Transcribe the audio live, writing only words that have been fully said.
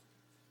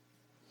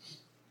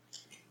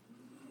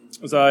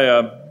As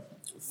I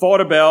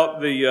thought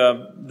about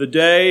the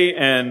day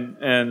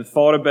and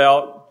thought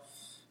about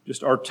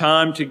just our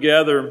time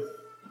together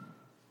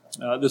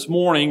this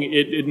morning,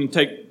 it didn't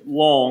take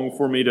long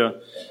for me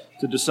to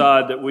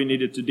decide that we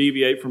needed to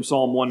deviate from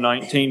Psalm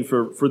 119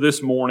 for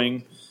this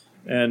morning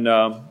and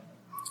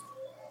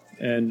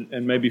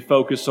maybe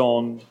focus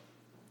on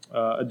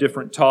a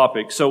different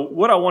topic. So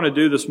what I want to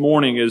do this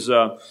morning is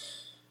I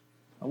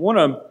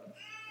want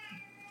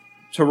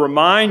to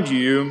remind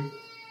you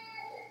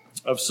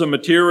of some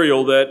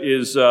material that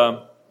is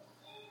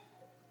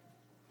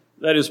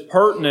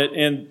pertinent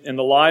in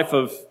the life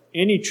of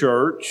any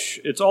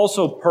church. It's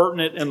also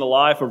pertinent in the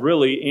life of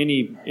really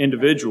any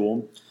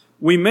individual.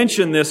 We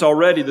mentioned this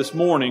already this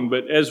morning,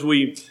 but as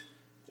we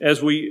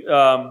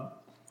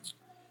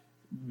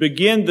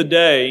begin the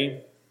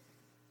day,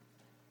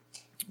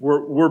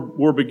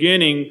 we're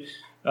beginning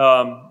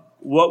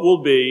what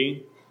will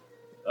be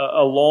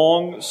a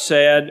long,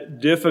 sad,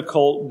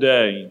 difficult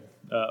day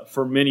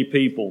for many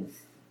people.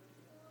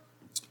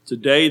 It's a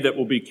day that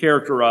will be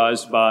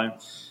characterized by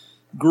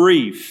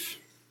grief.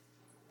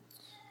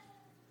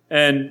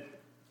 And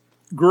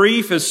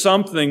grief is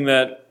something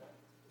that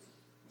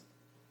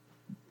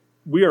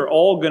we are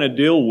all going to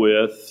deal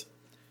with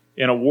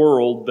in a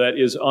world that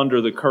is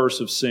under the curse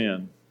of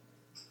sin.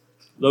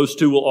 Those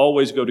two will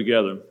always go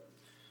together.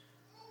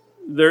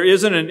 There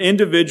isn't an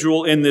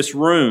individual in this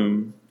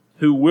room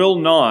who will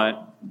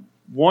not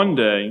one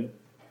day,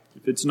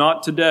 if it's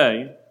not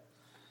today,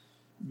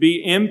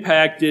 be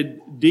impacted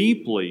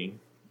deeply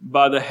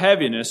by the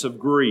heaviness of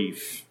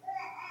grief.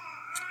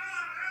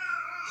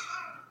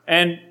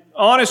 And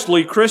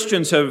honestly,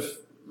 Christians have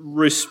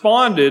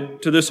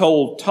responded to this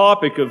whole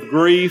topic of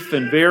grief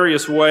in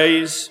various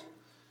ways.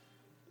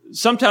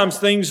 Sometimes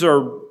things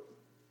are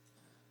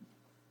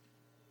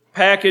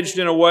packaged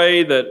in a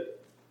way that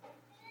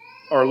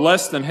are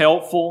less than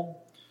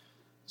helpful.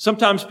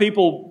 Sometimes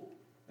people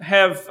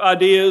have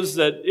ideas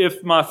that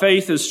if my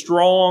faith is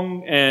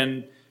strong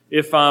and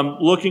if I'm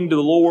looking to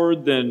the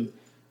Lord, then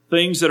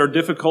things that are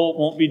difficult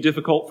won't be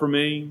difficult for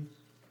me.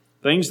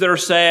 Things that are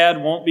sad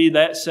won't be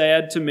that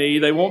sad to me.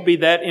 They won't be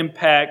that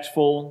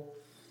impactful.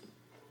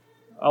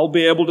 I'll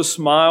be able to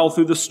smile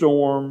through the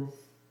storm.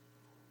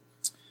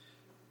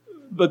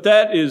 But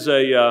that is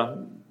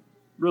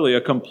really a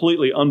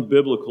completely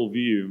unbiblical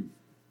view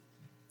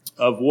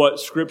of what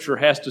Scripture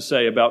has to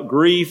say about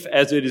grief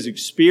as it is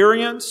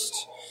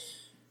experienced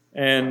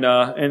and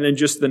then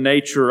just the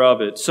nature of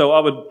it. So I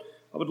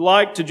would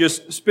like to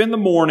just spend the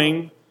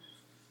morning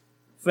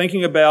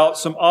thinking about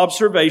some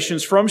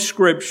observations from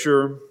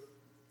Scripture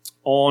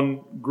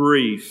on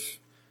grief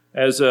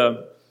as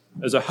a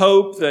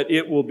hope that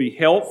it will be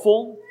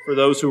helpful for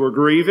those who are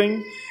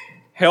grieving,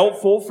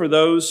 helpful for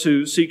those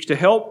who seek to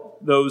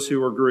help those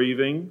who are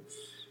grieving,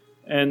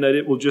 and that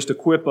it will just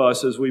equip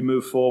us as we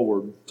move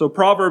forward. So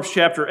Proverbs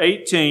chapter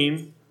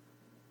 18,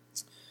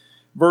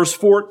 verse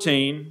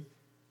 14.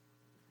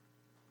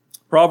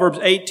 Proverbs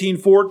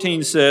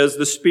 18:14 says,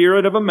 "The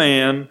spirit of a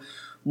man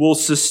will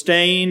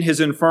sustain his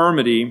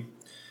infirmity,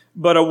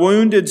 but a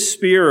wounded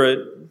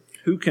spirit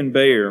who can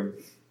bear?"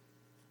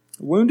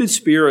 A wounded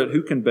spirit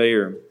who can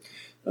bear?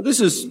 Now this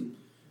is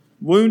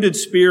wounded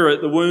spirit.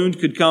 The wound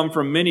could come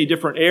from many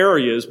different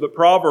areas, but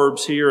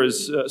Proverbs here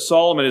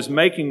Solomon is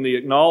making the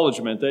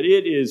acknowledgement that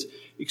it is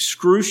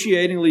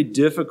excruciatingly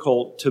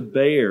difficult to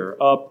bear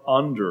up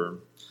under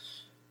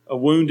a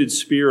wounded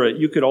spirit.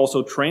 You could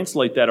also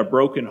translate that a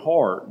broken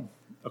heart,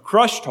 a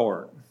crushed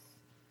heart.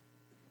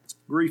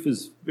 Grief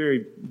is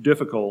very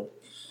difficult.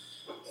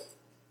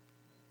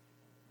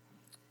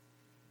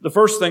 The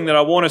first thing that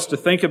I want us to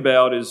think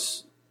about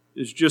is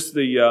just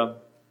how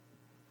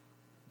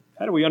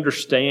do we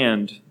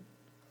understand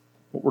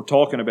what we're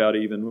talking about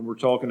even when we're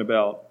talking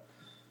about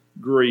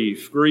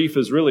grief? Grief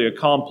is really a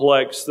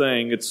complex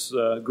thing. It's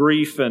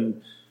grief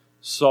and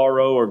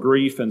sorrow or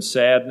grief and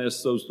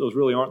sadness. Those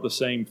really aren't the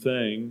same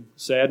thing.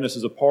 Sadness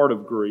is a part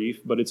of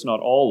grief, but it's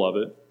not all of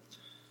it.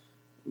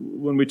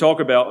 When we talk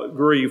about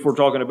grief, we're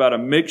talking about a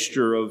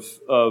mixture of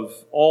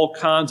all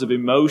kinds of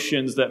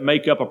emotions that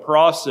make up a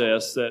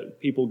process that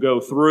people go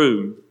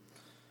through.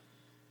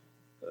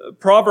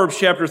 Proverbs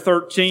chapter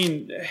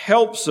 13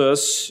 helps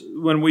us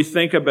when we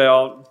think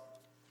about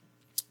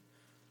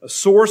a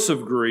source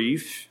of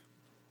grief.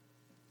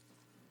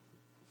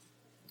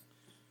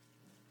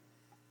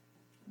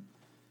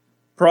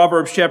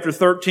 Proverbs chapter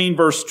 13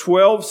 verse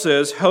 12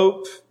 says,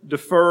 "Hope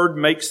deferred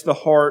makes the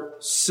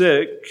heart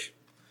sick."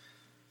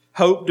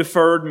 Hope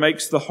deferred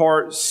makes the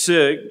heart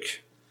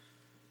sick.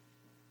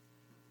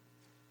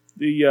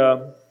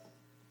 The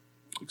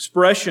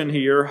expression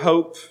here,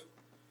 hope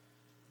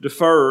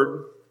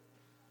deferred,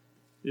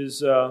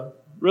 is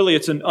really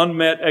it's an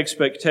unmet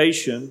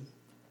expectation.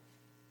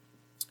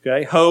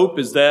 Okay, hope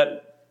is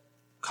that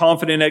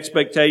confident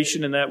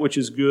expectation in that which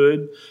is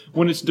good.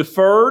 When it's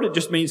deferred, it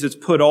just means it's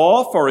put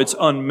off or it's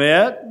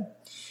unmet.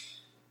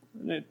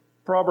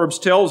 Proverbs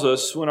tells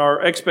us when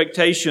our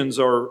expectations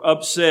are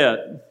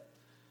upset,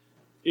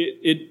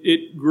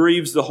 it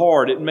grieves the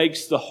heart. It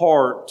makes the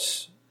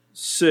heart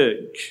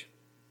sick.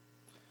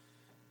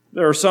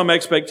 There are some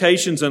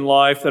expectations in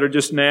life that are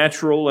just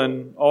natural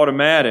and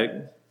automatic,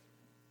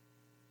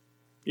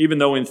 even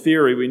though in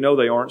theory we know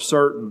they aren't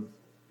certain.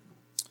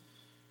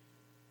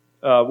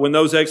 When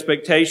those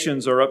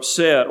expectations are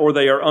upset or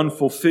they are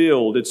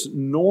unfulfilled, it's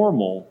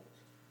normal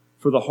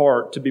for the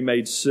heart to be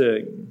made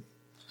sick.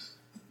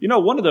 You know,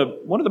 one of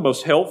the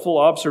most helpful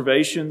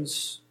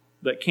observations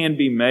that can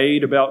be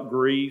made about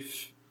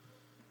grief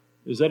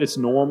is that it's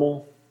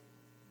normal.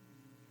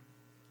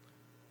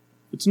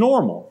 It's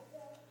normal.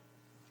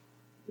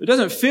 It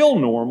doesn't feel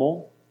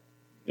normal.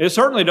 It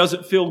certainly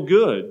doesn't feel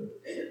good.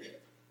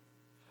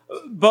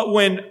 But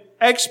when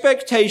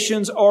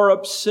expectations are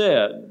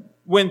upset,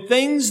 when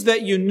things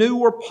that you knew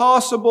were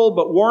possible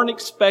but weren't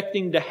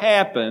expecting to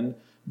happen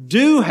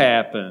do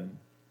happen,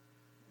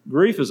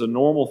 grief is a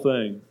normal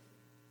thing.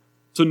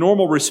 It's a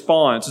normal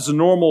response. It's a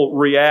normal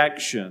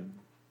reaction.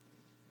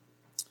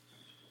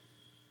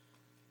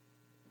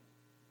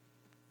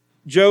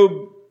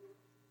 Job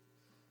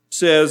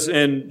says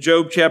in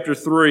Job chapter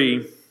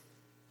 3,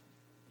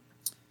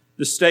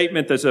 the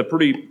statement that's a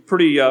pretty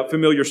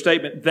familiar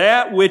statement,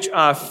 that which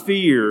I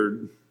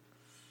feared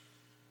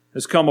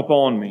has come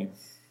upon me.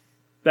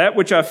 That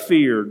which I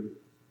feared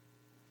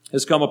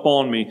has come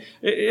upon me.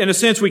 In a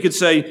sense, we could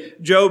say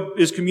Job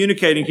is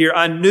communicating here,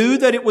 I knew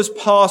that it was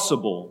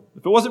possible.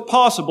 If it wasn't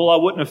possible, I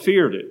wouldn't have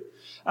feared it.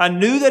 I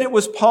knew that it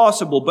was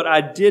possible, but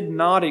I did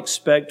not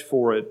expect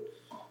for it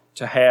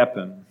to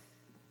happen.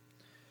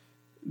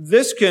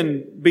 This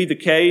can be the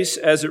case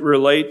as it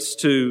relates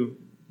to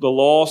the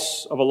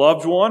loss of a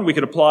loved one. We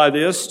could apply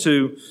this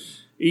to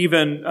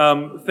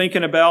even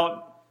thinking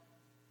about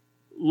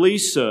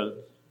Lisa.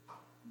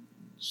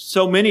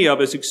 So many of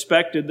us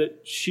expected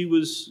that she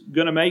was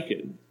going to make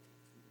it.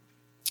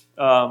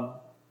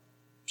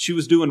 She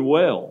was doing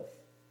well,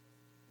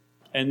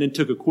 and then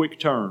took a quick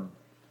turn.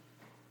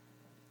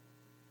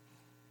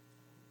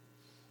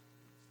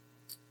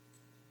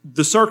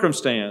 The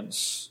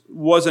circumstance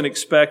wasn't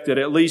expected,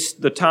 at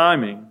least the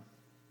timing.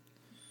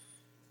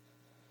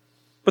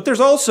 But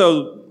there's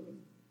also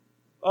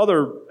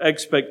other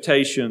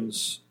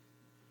expectations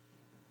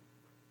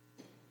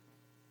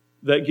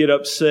that get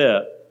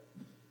upset,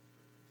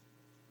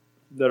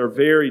 that are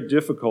very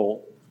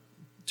difficult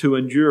to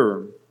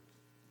endure.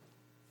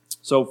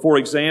 So, for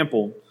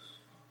example,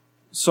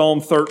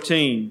 Psalm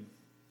 13.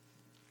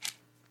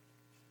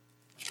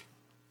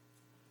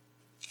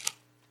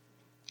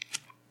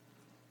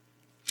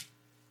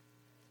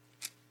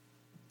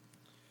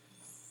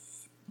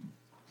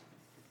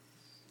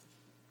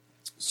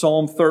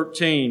 Psalm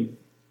 13,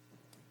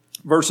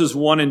 verses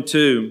 1 and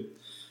 2,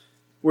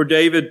 where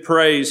David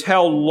prays,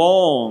 how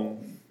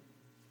long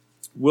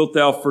wilt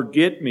thou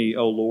forget me,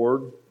 O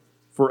Lord,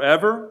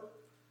 forever?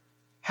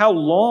 How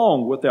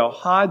long wilt thou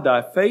hide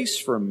thy face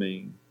from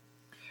me?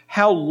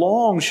 How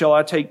long shall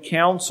I take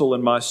counsel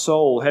in my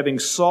soul, having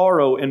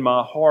sorrow in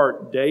my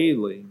heart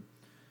daily?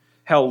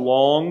 How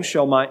long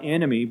shall my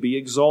enemy be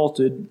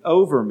exalted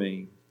over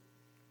me?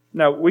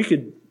 Now, we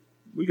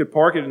could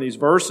park it in these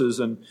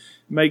verses and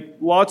make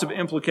lots of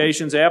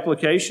implications,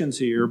 applications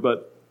here,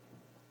 but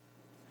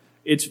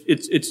it's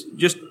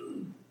just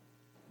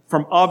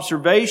from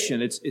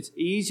observation, it's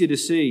easy to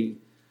see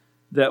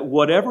that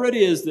whatever it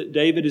is that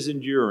David is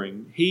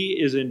enduring,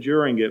 he is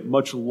enduring it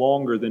much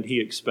longer than he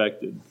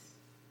expected.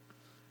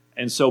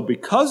 And so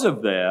because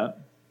of that,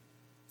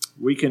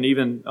 we can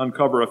even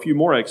uncover a few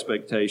more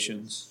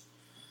expectations.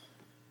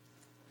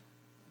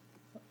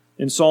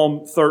 In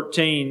Psalm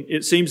 13,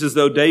 it seems as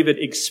though David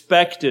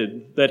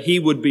expected that he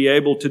would be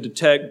able to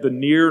detect the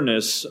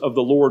nearness of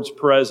the Lord's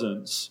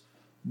presence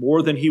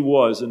more than he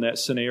was in that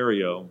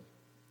scenario.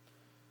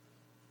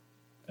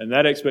 And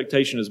that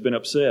expectation has been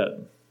upset.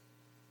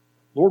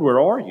 Lord,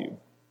 where are you?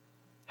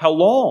 How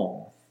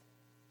long?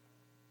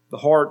 The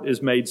heart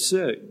is made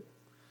sick.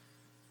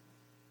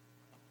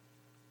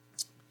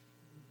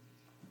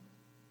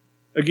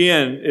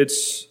 Again,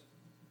 it's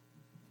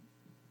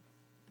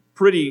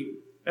pretty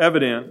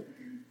evident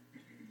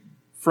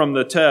from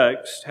the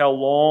text, how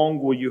long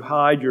will you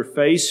hide your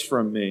face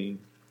from me?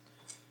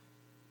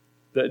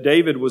 That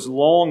David was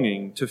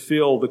longing to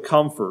feel the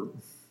comfort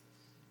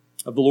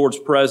of the Lord's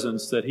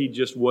presence that he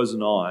just was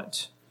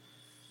not.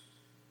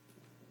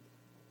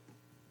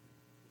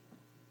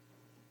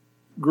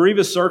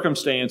 Grievous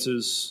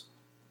circumstances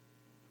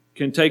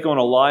can take on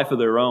a life of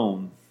their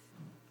own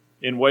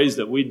in ways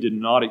that we did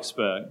not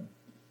expect.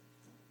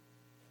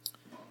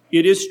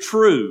 It is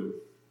true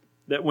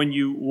that when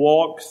you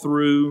walk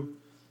through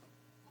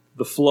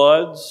the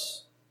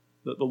floods,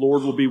 that the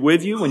Lord will be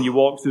with you. When you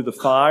walk through the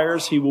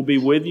fires, He will be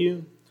with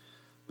you.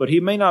 But He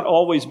may not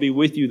always be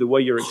with you the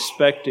way you're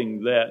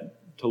expecting that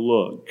to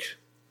look.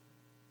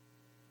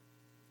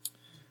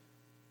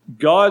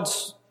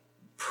 God's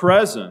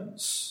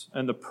presence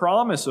and the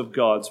promise of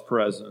God's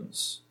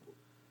presence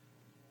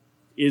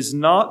is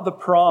not the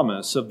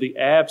promise of the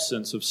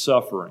absence of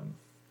suffering.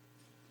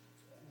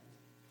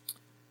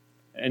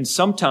 And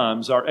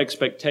sometimes our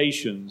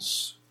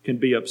expectations can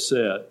be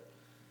upset.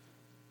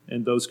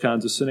 in those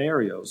kinds of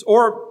scenarios.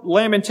 Or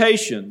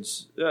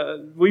Lamentations.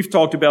 We've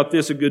talked about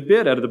this a good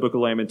bit out of the book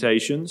of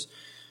Lamentations.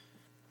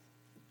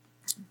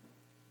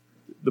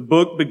 The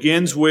book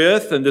begins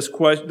with, and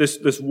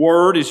this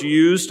word is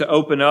used to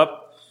open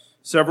up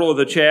several of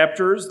the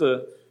chapters.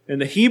 In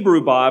the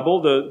Hebrew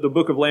Bible, the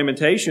book of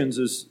Lamentations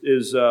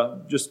is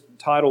just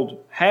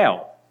titled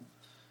How.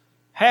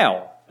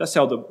 How. That's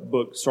how the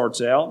book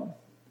starts out.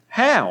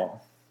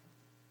 How?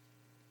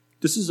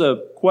 This is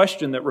a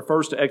question that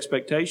refers to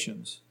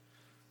expectations.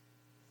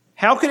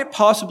 How could it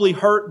possibly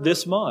hurt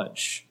this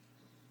much?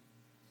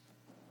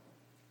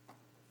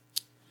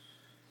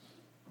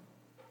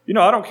 You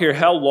know, I don't care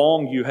how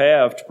long you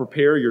have to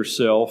prepare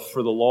yourself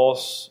for the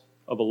loss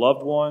of a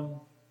loved one.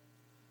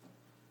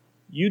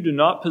 You do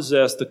not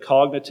possess the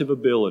cognitive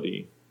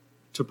ability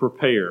to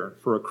prepare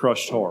for a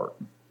crushed heart.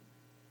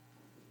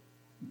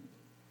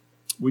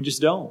 We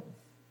just don't.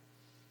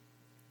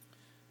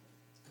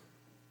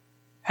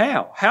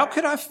 How? How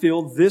could I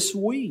feel this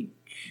weak?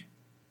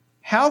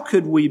 How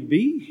could we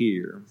be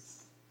here?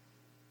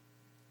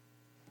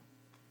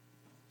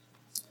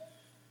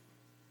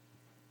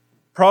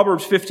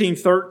 Proverbs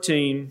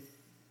 15:13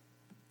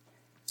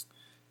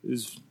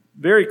 is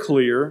very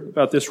clear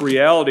about this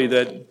reality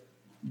that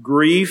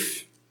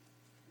grief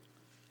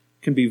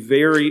can be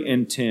very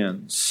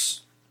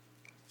intense.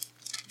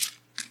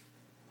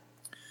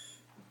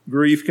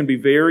 Grief can be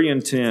very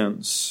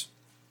intense.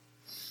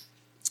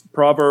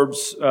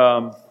 Proverbs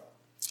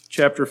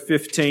chapter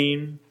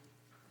 15,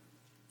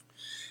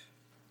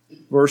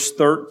 verse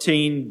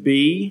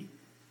 13b,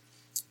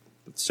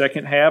 the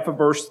second half of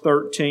verse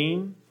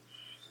 13.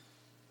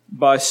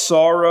 By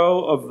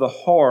sorrow of the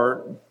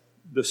heart,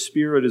 the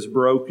spirit is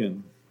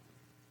broken.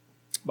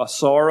 By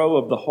sorrow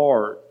of the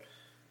heart,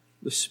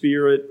 the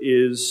spirit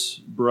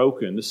is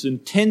broken. This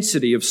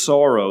intensity of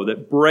sorrow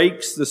that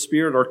breaks the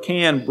spirit or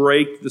can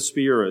break the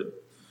spirit.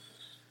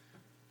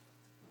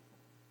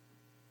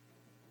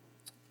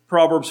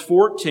 Proverbs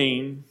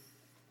 14,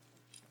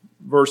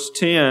 verse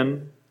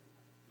 10,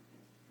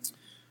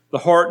 the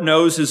heart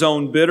knows his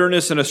own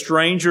bitterness, and a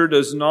stranger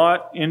does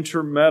not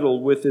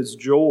intermeddle with his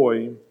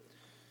joy.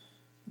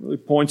 Really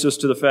points us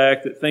to the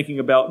fact that thinking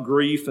about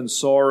grief and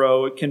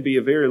sorrow, it can be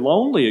a very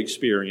lonely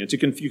experience. You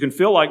can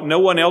feel like no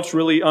one else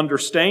really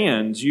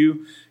understands.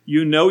 You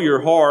know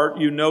your heart,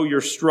 you know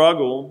your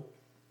struggle.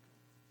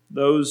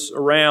 Those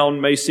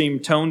around may seem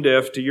tone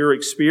deaf to your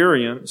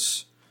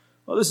experience.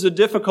 Well, this is a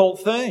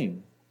difficult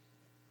thing.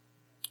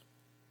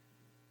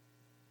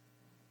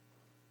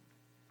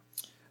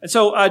 And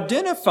so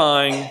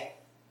identifying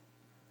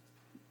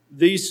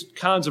these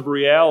kinds of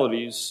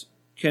realities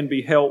can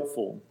be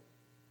helpful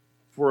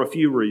for a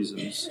few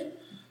reasons.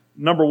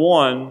 Number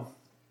one,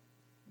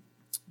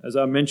 as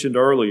I mentioned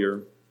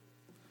earlier,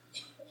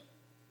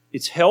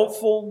 it's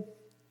helpful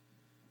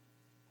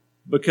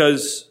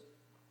because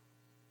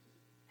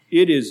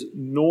it is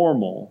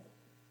normal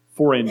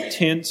for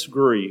intense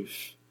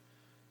grief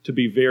to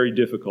be very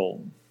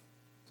difficult.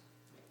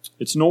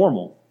 It's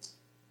normal.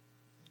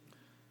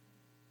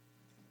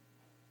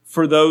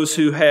 For those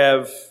who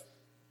have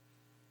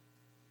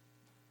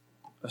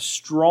a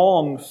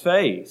strong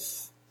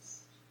faith,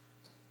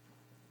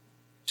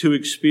 to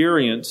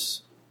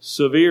experience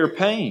severe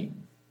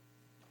pain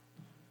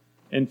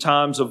in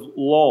times of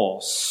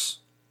loss.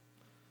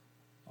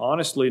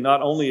 Honestly, not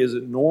only is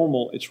it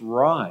normal, it's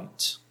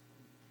right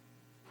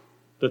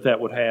that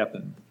would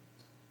happen.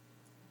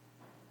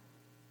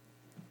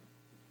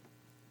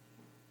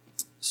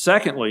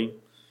 Secondly,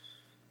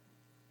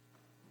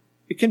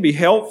 it can be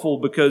helpful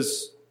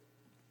because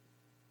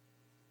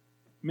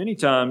many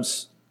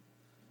times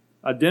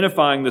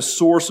identifying the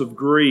source of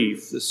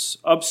grief, this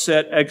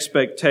upset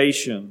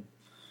expectation,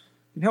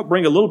 can help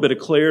bring a little bit of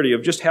clarity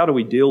of just how do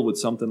we deal with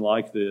something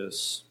like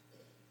this.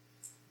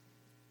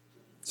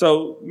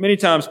 So many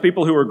times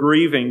people who are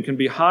grieving can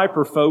be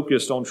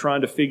hyper-focused on trying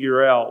to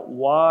figure out,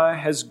 why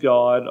has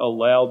God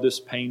allowed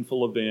this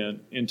painful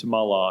event into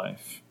my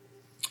life?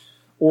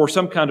 Or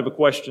some kind of a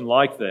question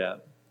like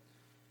that.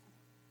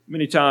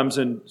 Many times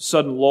in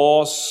sudden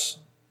loss,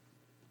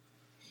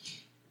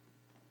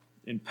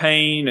 in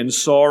pain and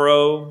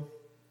sorrow,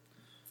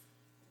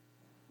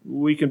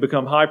 we can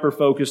become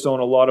hyper-focused on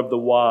a lot of the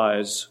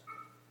whys,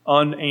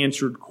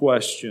 unanswered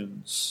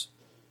questions.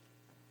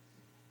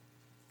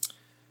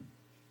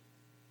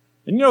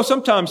 And you know,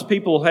 sometimes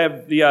people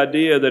have the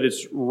idea that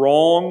it's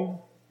wrong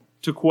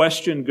to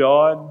question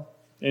God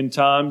in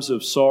times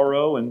of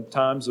sorrow and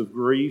times of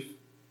grief.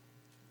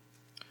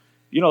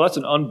 You know, that's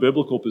an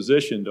unbiblical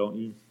position, don't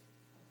you?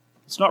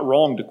 It's not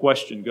wrong to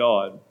question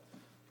God.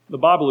 The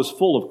Bible is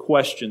full of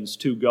questions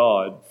to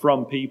God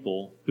from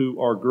people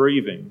who are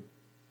grieving.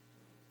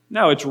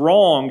 Now, it's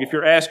wrong if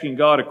you're asking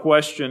God a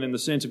question in the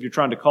sense of you're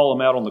trying to call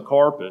him out on the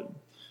carpet,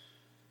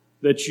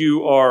 that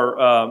you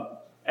are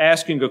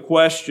asking a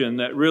question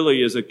that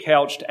really is a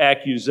couched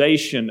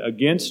accusation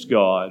against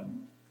God.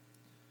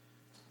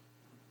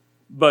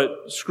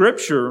 But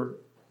Scripture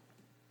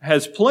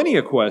has plenty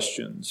of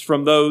questions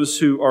from those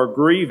who are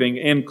grieving,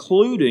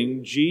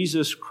 including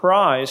Jesus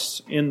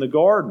Christ in the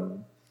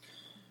garden.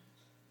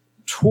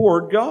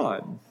 toward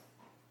God.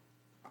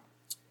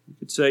 You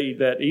could say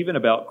that even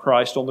about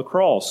Christ on the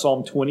cross,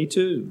 Psalm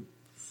 22.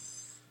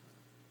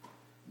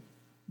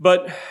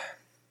 But,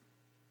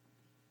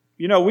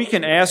 we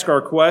can ask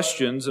our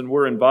questions, and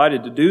we're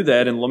invited to do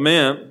that in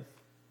lament.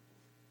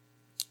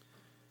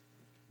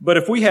 But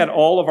if we had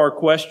all of our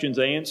questions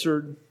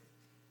answered,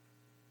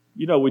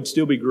 we'd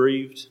still be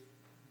grieved.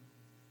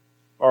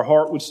 Our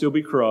heart would still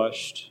be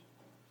crushed.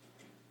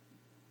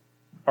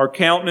 Our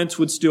countenance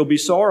would still be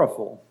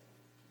sorrowful.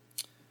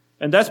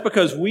 And that's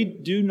because we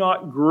do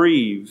not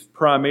grieve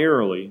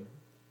primarily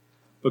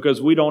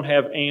because we don't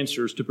have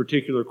answers to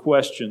particular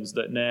questions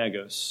that nag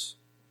us.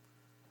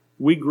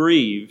 We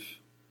grieve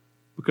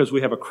because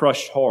we have a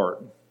crushed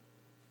heart.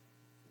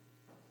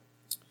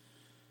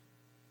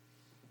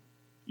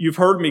 You've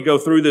heard me go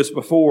through this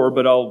before,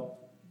 but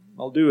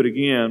I'll do it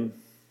again.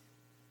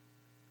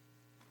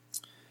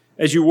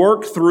 As you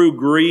work through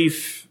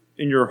grief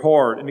in your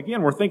heart, and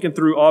again, we're thinking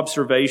through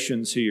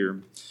observations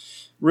here.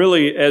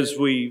 Really, as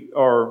we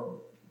are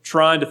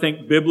trying to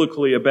think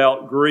biblically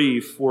about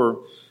grief,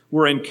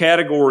 we're in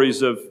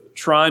categories of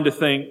trying to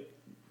think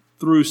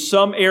through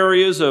some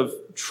areas of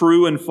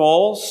true and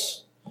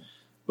false,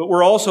 but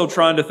we're also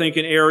trying to think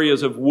in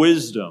areas of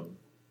wisdom.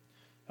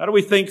 How do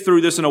we think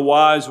through this in a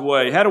wise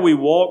way? How do we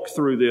walk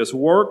through this,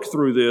 work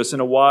through this in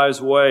a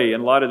wise way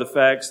in light of the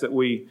facts that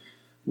we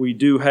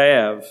do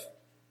have?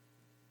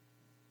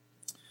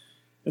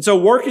 And so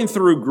working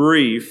through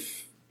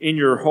grief in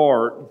your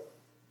heart,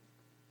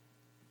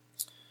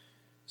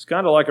 it's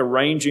kind of like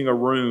arranging a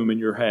room in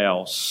your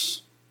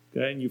house.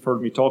 Okay, and you've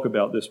heard me talk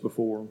about this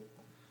before.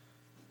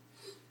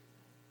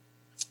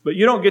 But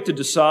you don't get to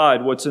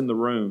decide what's in the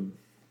room.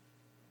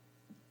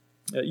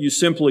 You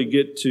simply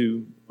get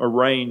to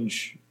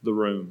arrange the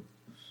room.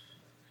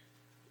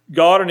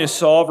 God in His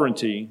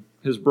sovereignty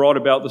has brought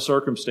about the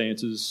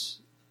circumstances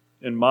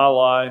in my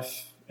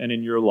life and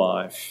in your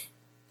life.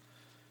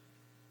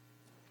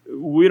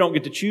 We don't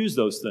get to choose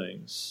those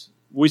things.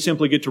 We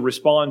simply get to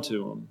respond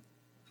to them.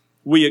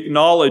 We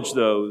acknowledge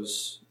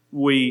those.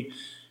 We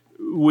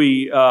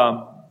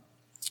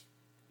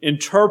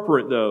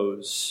interpret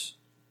those.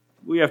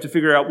 We have to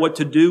figure out what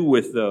to do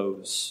with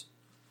those.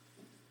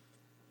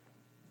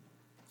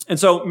 And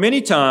so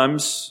many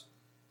times,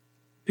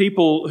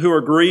 people who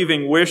are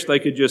grieving wish they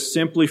could just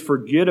simply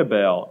forget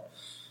about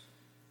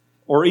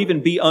or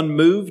even be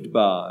unmoved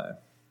by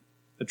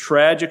a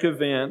tragic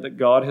event that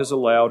God has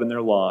allowed in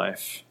their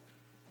life.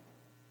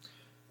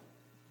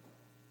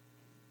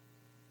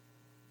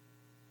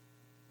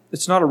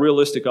 It's not a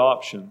realistic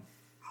option.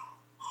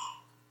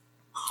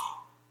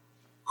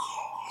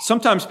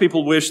 Sometimes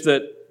people wish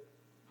that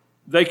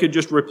they could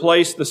just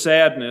replace the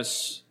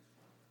sadness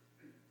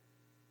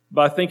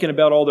by thinking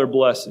about all their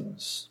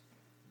blessings.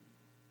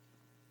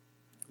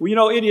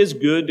 Well, it is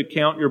good to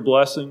count your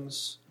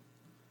blessings,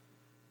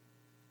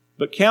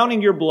 but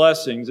counting your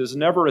blessings is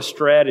never a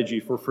strategy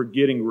for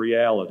forgetting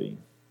reality.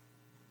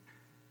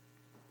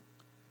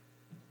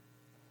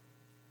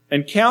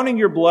 And counting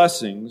your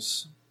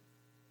blessings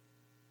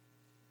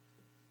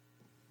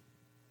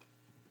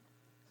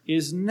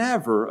is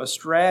never a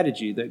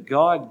strategy that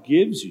God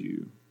gives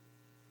you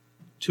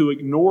to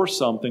ignore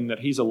something that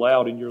He's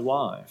allowed in your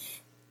life.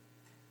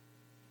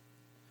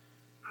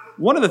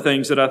 One of the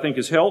things that I think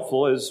is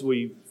helpful as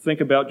we think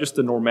about just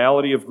the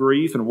normality of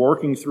grief and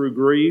working through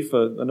grief,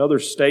 another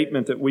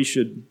statement that we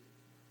should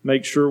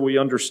make sure we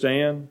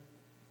understand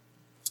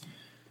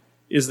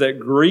is that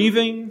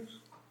grieving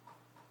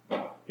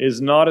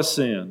is not a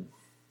sin.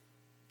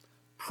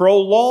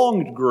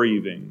 Prolonged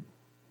grieving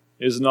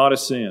is not a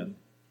sin.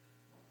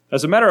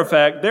 As a matter of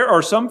fact, there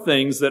are some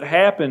things that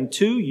happen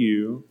to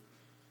you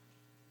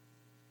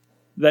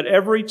that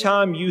every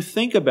time you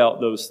think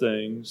about those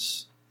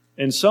things,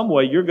 in some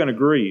way you're going to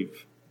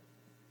grieve.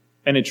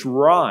 And it's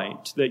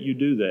right that you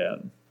do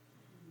that.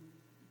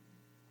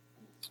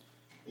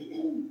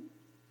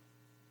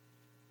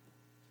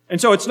 And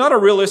so it's not a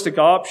realistic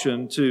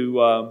option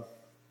to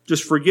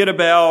just forget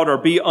about or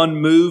be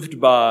unmoved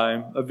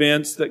by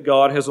events that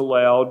God has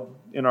allowed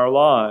in our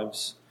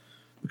lives.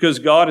 Because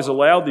God has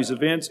allowed these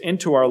events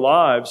into our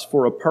lives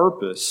for a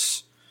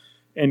purpose.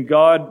 And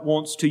God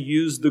wants to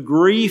use the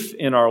grief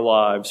in our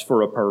lives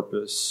for a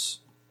purpose.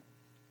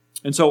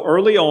 And so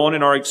early on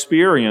in our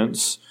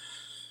experience,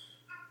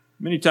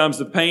 many times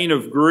the pain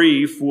of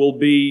grief will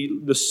be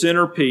the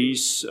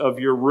centerpiece of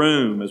your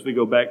room, as we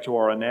go back to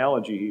our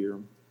analogy here.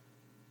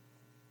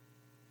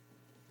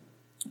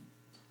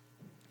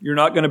 You're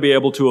not going to be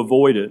able to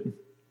avoid it.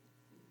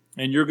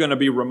 And you're going to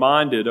be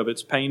reminded of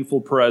its painful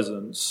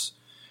presence,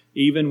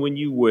 even when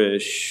you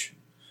wish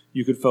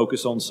you could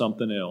focus on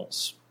something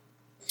else.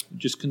 It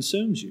just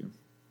consumes you.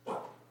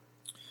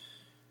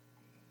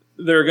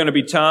 There are going to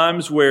be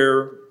times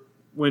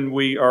when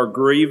we are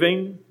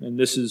grieving, and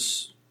this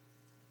is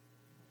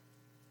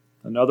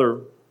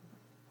another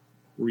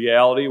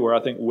reality where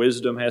I think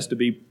wisdom has to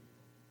be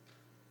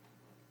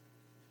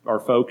our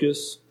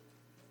focus.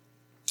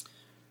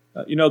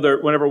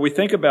 Whenever we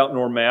think about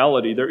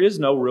normality, there is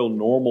no real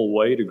normal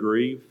way to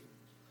grieve.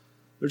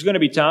 There's going to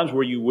be times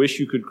where you wish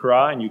you could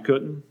cry and you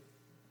couldn't.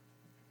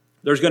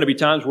 There's going to be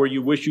times where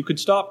you wish you could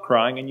stop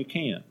crying and you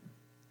can't.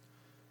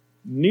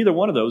 Neither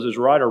one of those is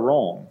right or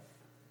wrong.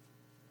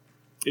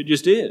 It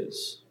just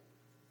is.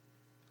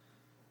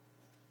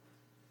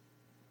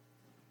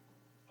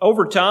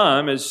 Over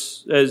time,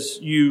 as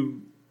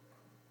you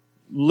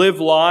live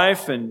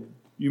life and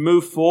you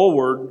move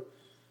forward,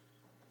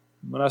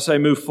 when I say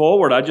move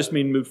forward, I just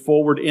mean move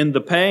forward in the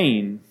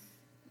pain.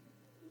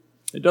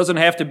 It doesn't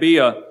have to be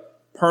a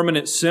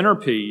permanent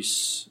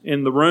centerpiece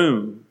in the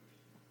room.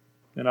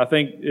 And I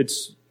think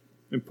it's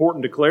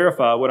important to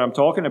clarify what I'm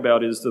talking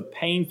about is the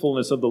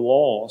painfulness of the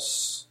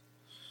loss.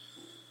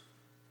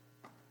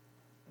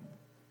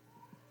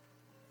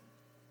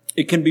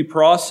 It can be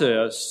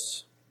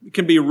processed. It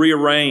can be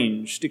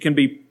rearranged. It can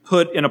be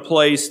put in a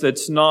place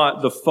that's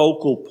not the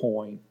focal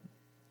point.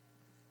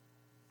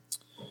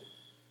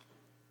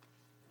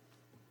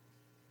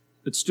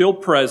 It's still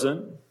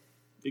present.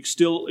 It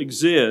still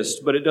exists,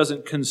 but it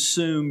doesn't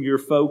consume your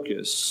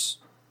focus.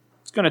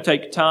 It's going to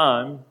take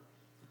time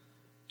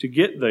to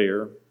get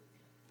there,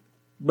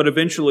 but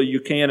eventually you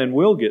can and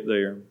will get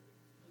there.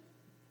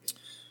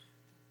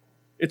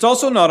 It's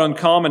also not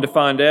uncommon to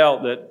find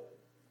out that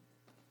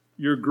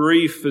your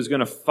grief is going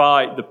to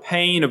fight, the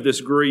pain of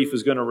this grief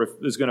is going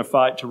to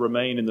fight to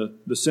remain in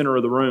the center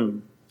of the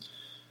room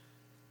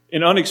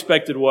in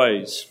unexpected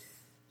ways.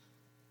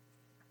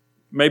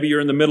 Maybe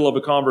you're in the middle of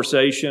a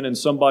conversation and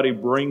somebody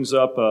brings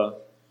up a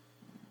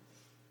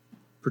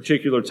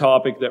particular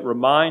topic that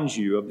reminds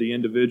you of the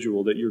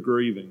individual that you're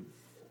grieving.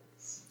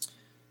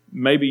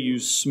 Maybe you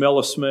smell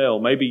a smell.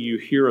 Maybe you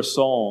hear a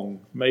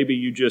song. Maybe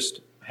you just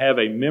have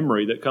a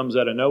memory that comes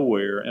out of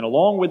nowhere. And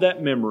along with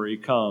that memory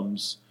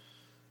comes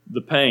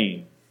the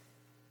pain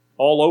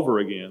all over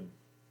again.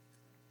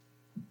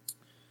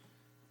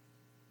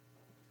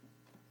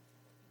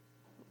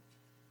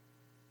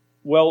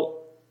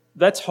 Well,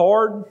 that's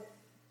hard.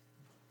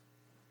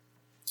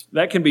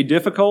 That can be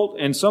difficult.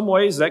 In some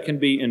ways, that can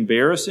be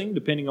embarrassing,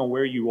 depending on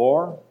where you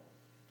are.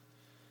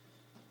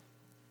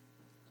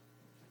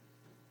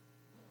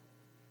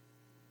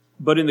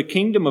 But in the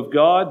kingdom of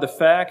God, the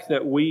fact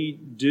that we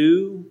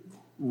do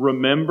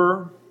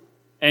remember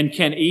and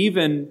can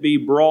even be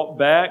brought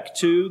back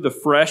to the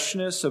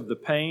freshness of the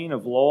pain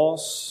of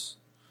loss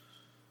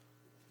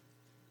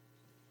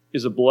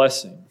is a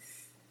blessing,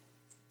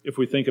 if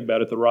we think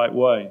about it the right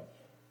way.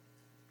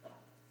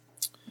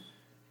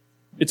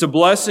 It's a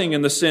blessing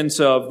in the sense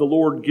of the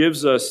Lord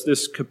gives us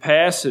this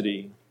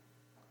capacity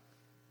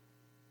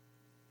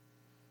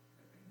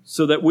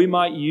so that we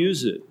might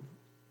use it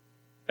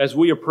as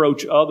we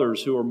approach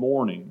others who are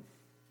mourning,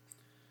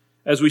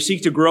 as we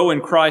seek to grow in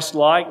Christ's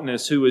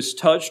likeness, who is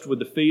touched with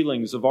the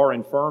feelings of our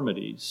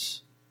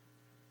infirmities.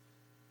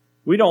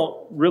 We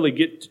don't really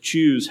get to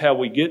choose how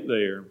we get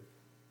there,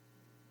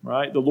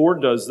 right? The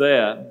Lord does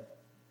that.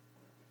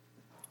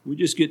 We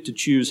just get to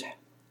choose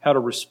how to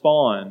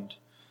respond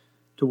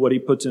to what He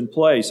puts in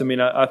place. I mean,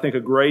 I think a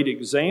great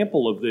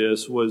example of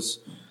this was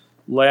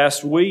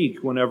last week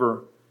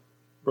whenever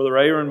Brother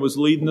Aaron was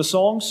leading the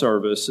song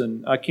service,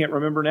 and I can't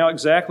remember now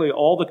exactly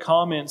all the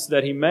comments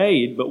that he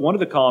made, but one of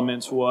the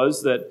comments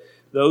was that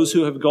those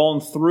who have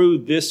gone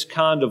through this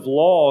kind of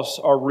loss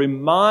are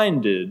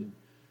reminded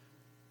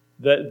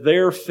that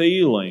they're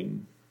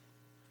feeling,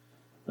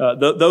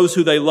 those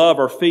who they love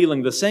are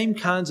feeling the same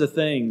kinds of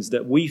things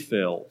that we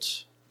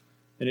felt.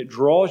 And it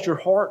draws your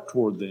heart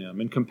toward them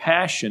in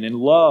compassion, in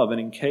love, and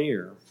in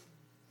care.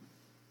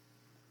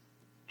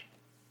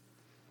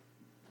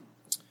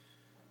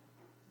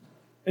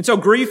 And so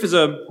grief is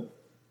a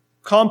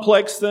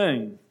complex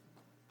thing.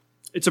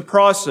 It's a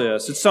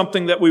process. It's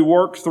something that we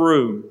work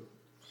through.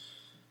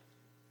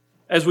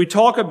 As we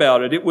talk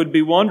about it, it would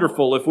be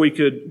wonderful if we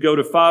could go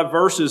to 5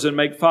 verses and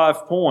make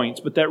 5 points,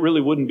 but that really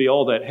wouldn't be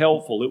all that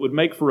helpful. It would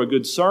make for a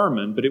good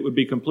sermon, but it would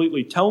be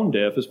completely tone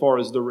deaf as far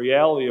as the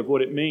reality of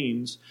what it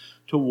means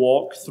to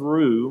walk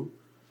through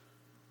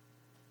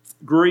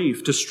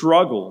grief, to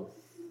struggle.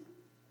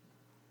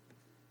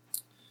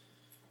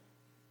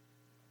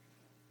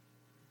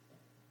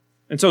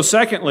 And so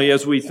secondly,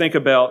 as we think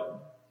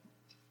about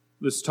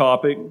this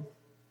topic,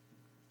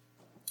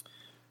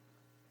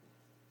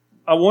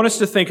 I want us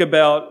to think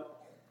about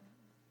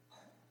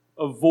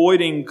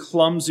avoiding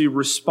clumsy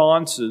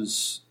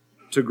responses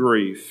to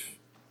grief.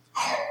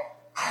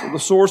 So the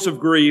source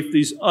of grief,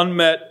 these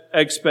unmet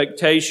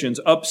expectations,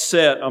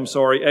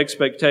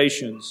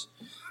 expectations,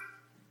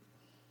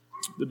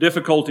 the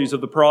difficulties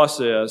of the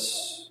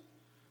process,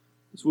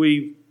 as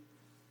we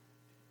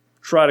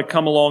try to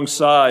come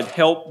alongside,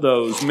 help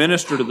those,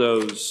 minister to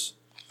those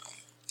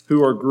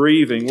who are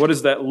grieving. What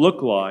does that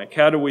look like?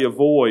 How do we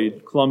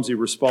avoid clumsy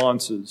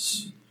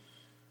responses?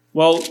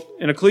 Well,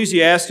 in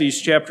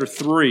Ecclesiastes chapter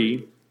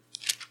 3,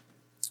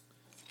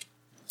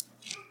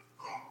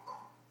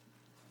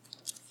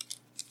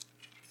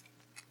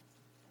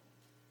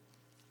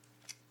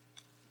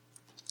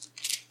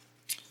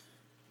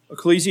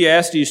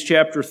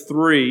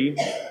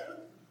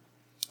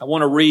 I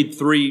want to read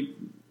 3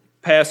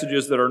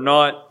 passages that are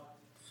not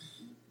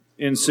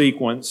in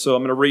sequence. So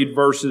I'm going to read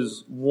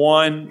verses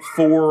 1,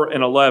 4,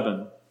 and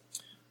 11.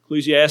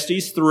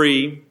 Ecclesiastes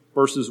 3,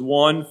 verses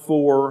 1,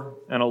 4,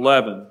 and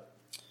 11.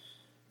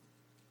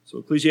 So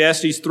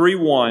Ecclesiastes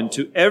 3:1,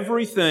 to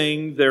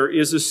everything there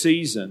is a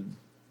season,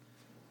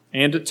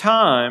 and a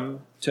time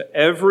to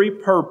every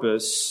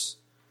purpose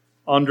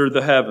under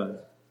the heaven.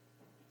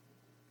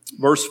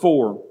 Verse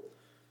 4,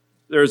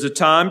 there is a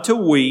time to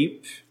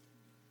weep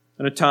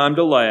and a time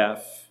to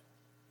laugh,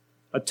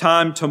 a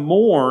time to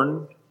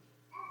mourn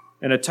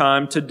and a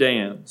time to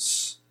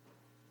dance.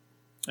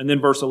 And then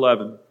verse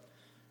 11,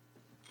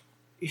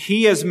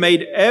 He has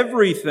made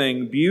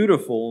everything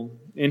beautiful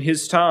in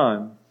His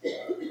time.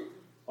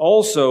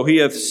 Also, He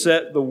hath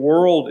set the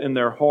world in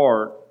their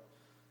heart,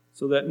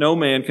 so that no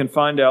man can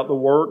find out the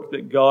work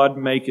that God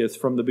maketh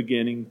from the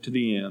beginning to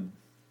the end.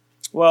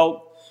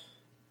 Well,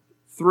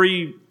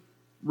 three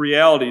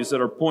realities that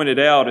are pointed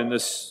out in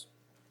this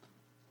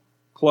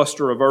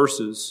cluster of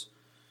verses.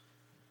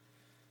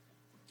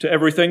 To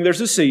everything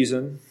there's a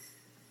season.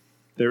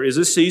 There is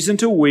a season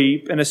to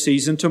weep and a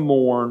season to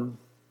mourn.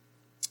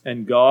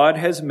 And God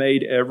has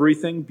made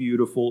everything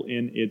beautiful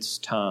in its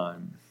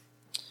time.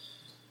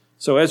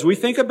 So as we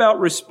think about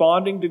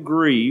responding to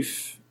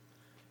grief,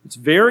 it's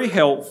very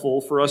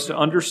helpful for us to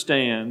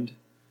understand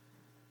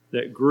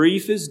that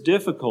grief is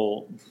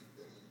difficult,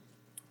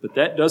 but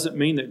that doesn't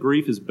mean that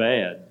grief is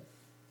bad.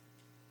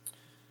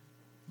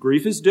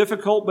 Grief is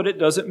difficult, but it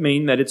doesn't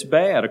mean that it's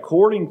bad.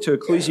 According to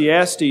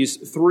Ecclesiastes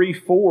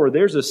 3:4,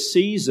 there's a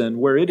season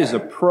where it is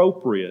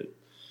appropriate.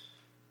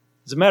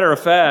 As a matter of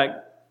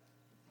fact,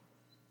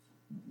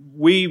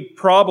 we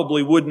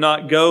probably would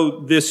not go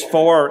this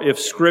far if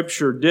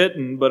Scripture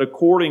didn't, but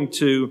according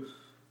to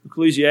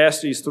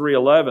Ecclesiastes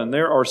 3:11,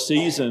 there are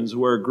seasons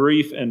where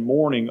grief and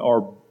mourning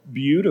are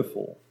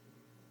beautiful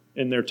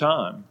in their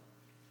time.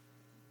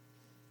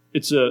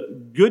 It's a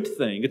good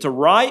thing. It's a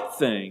right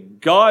thing.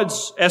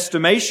 God's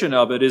estimation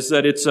of it is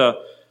that it's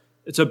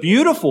a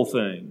beautiful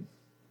thing.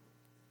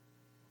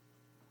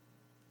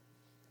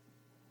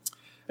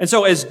 And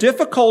so as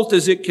difficult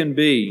as it can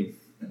be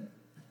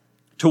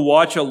to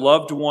watch a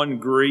loved one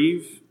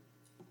grieve,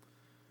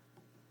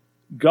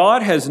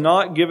 God has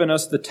not given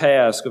us the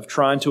task of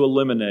trying to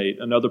eliminate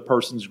another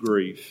person's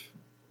grief.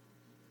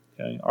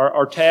 Okay?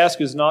 Our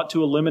task is not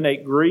to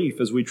eliminate grief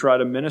as we try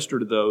to minister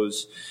to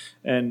those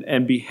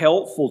and be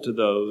helpful to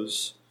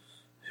those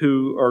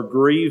who are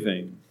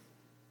grieving.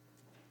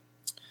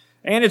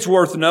 And it's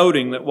worth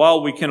noting that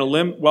while we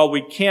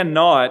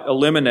cannot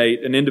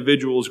eliminate an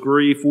individual's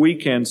grief, we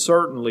can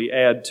certainly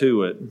add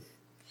to it.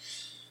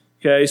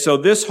 Okay, so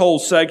this whole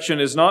section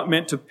is not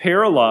meant to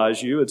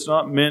paralyze you. It's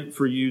not meant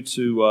for you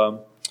to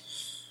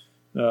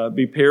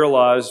be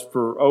paralyzed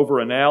for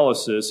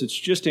overanalysis. It's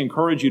just to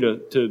encourage you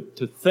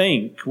to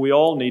think. We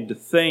all need to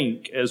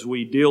think as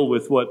we deal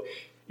with what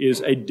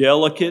is a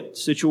delicate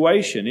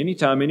situation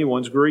anytime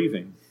anyone's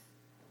grieving.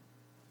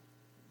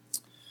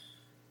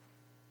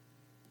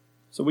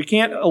 So we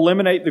can't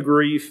eliminate the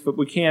grief, but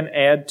we can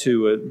add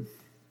to it.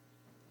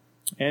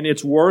 And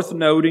it's worth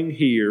noting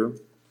here,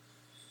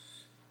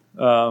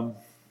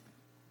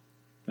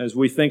 as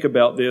we think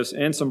about this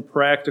in some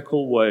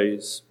practical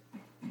ways,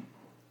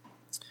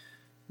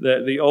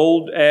 that the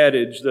old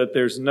adage that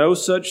there's no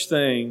such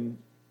thing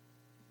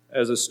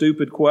as a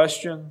stupid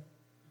question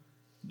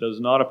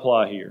does not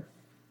apply here.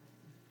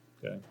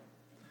 Okay.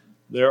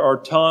 There are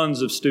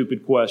tons of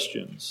stupid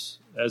questions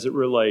as it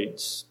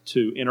relates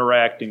to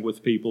interacting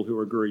with people who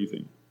are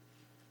grieving.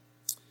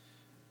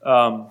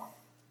 A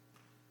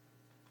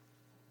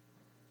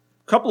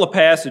couple of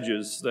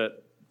passages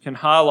that can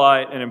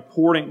highlight an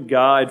important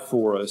guide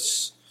for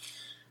us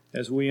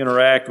as we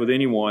interact with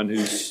anyone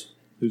who's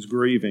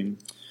grieving.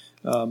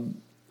 You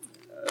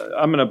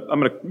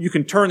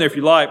can turn there if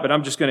you like, but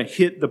I'm just going to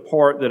hit the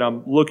part that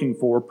I'm looking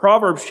for.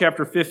 Proverbs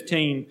chapter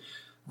 15,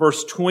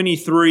 verse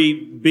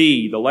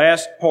 23b, the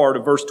last part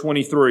of verse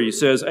 23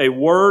 says, "A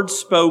word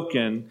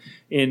spoken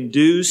in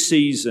due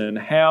season,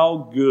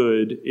 how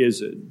good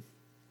is it?"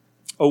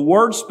 A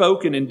word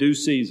spoken in due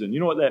season. You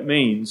know what that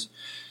means?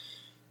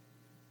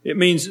 It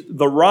means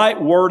the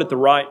right word at the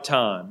right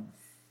time.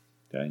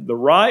 Okay? The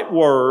right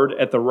word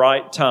at the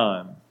right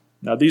time.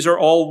 Now, these are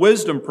all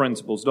wisdom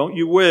principles. Don't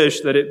you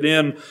wish that it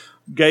then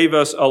gave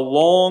us a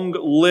long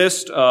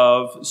list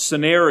of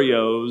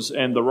scenarios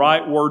and the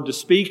right word to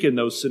speak in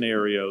those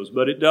scenarios,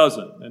 but it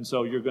doesn't. And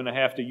so you're going to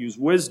have to use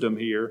wisdom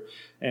here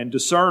and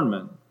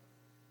discernment.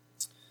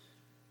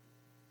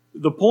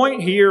 The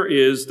point here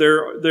is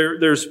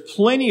there's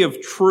plenty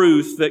of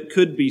truth that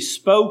could be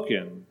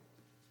spoken.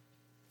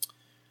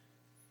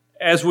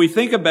 As we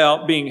think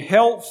about being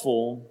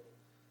helpful,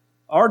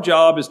 our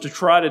job is to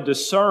try to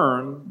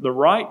discern the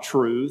right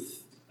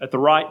truth at the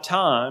right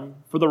time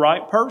for the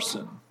right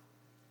person.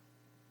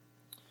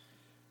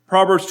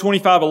 Proverbs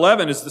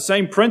 25:11 is the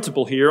same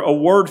principle here. A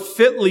word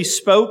fitly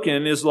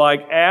spoken is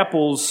like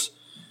apples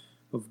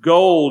of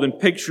gold and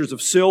pictures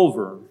of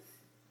silver.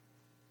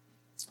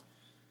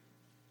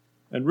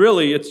 And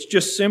really, it's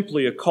just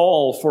simply a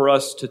call for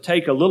us to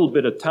take a little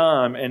bit of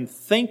time and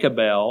think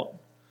about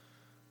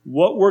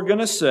what we're going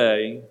to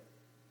say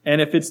and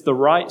if it's the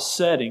right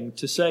setting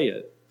to say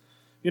it.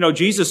 You know,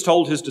 Jesus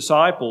told His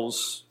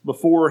disciples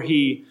before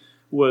He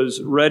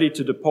was ready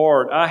to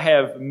depart, I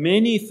have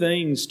many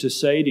things to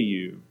say to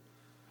you,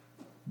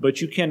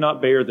 but you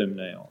cannot bear them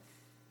now.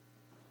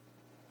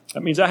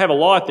 That means I have a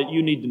lot that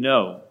you need to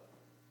know.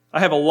 I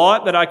have a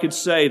lot that I could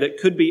say that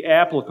could be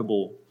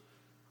applicable,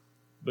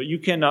 but you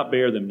cannot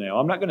bear them now.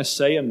 I'm not going to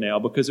say them now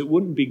because it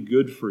wouldn't be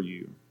good for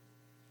you.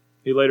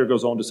 He later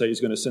goes on to say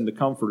He's going to send the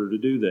Comforter to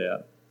do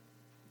that.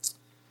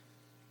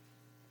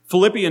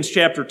 Philippians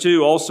chapter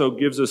 2 also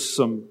gives us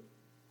some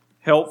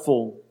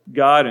helpful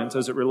guidance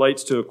as it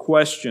relates to a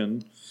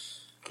question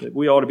that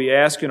we ought to be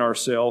asking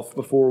ourselves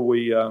before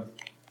we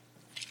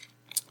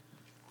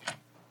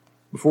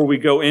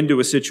go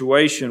into a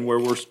situation where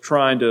we're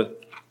trying to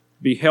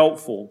be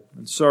helpful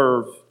and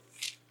serve,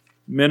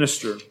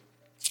 minister.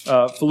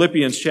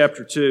 Philippians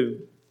chapter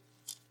 2,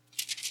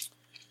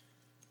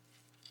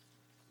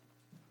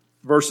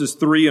 verses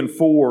 3 and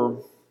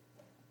 4.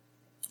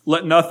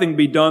 Let nothing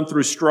be done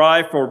through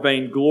strife or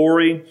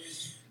vainglory,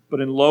 but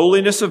in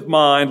lowliness of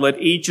mind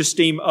let each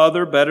esteem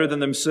other better than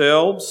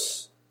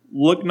themselves.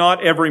 Look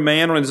not every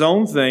man on his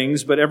own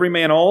things, but every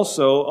man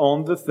also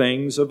on the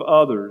things of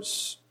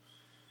others.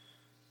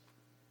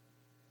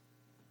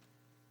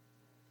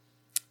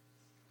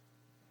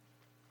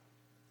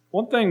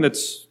 One thing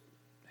that's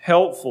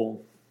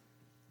helpful,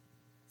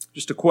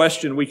 just a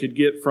question we could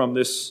get from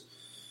this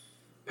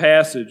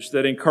passage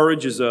that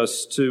encourages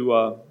us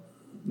to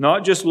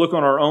not just look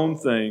on our own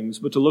things,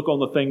 but to look on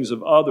the things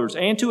of others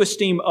and to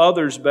esteem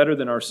others better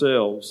than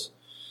ourselves.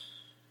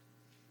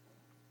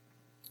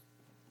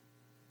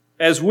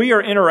 As we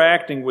are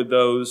interacting with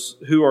those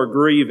who are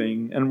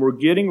grieving and we're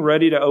getting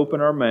ready to open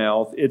our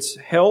mouth, it's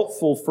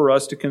helpful for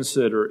us to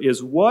consider,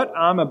 is what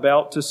I'm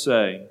about to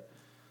say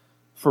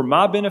for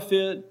my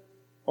benefit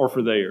or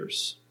for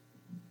theirs?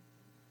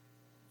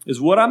 Is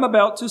what I'm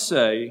about to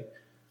say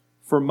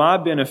for my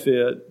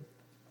benefit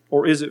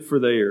or is it for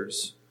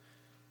theirs?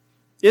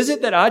 Is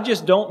it that I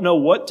just don't know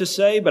what to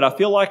say, but I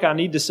feel like I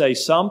need to say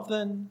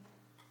something?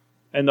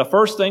 And the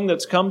first thing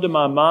that's come to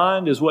my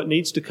mind is what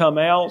needs to come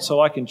out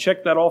so I can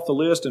check that off the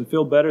list and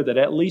feel better that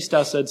at least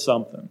I said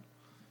something?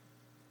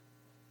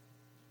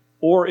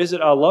 Or is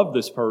it I love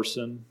this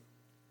person,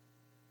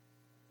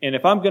 and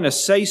if I'm going to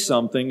say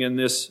something in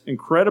this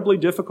incredibly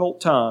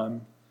difficult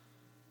time,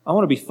 I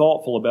want to be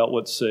thoughtful about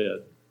what's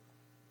said.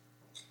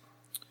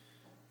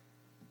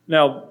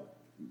 Now,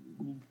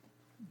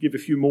 give a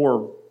few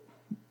more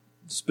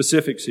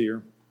specifics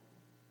here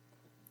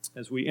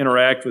as we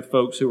interact with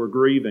folks who are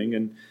grieving.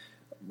 And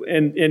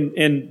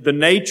the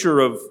nature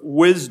of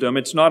wisdom,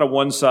 it's not a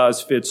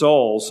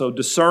one-size-fits-all. So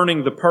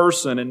discerning the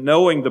person and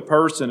knowing the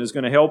person is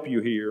going to help you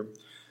here.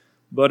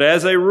 But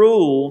as a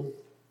rule,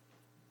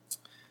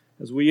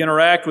 as we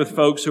interact with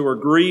folks who are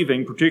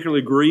grieving,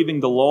 particularly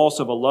grieving the loss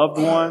of a loved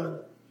one,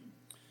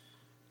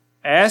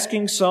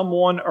 asking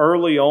someone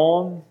early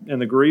on in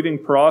the grieving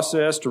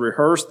process to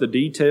rehearse the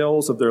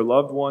details of their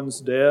loved one's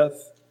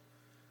death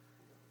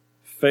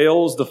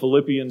fails the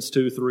Philippians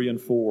 2, 3, and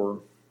 4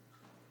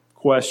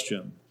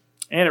 question.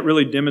 And it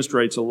really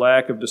demonstrates a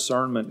lack of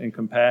discernment and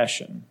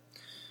compassion.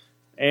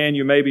 And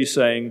you may be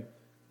saying,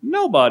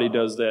 nobody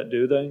does that,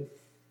 do they?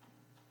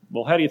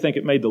 Well, how do you think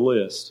it made the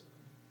list?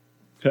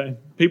 Okay,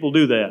 people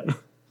do that.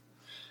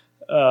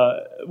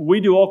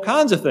 We do all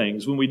kinds of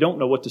things when we don't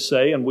know what to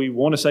say and we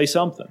want to say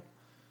something.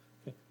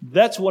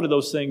 That's one of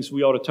those things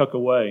we ought to tuck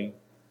away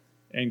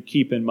and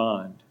keep in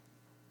mind.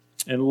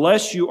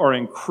 Unless you are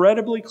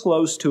incredibly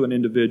close to an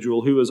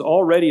individual who has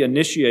already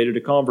initiated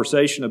a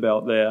conversation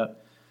about that,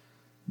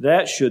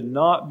 that should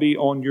not be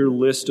on your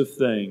list of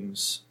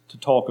things to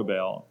talk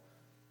about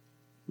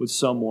with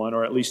someone,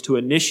 or at least to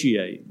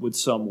initiate with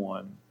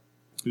someone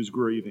who's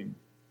grieving.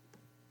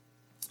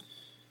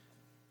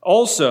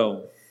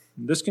 Also,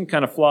 this can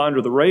kind of fly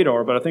under the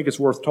radar, but I think it's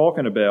worth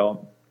talking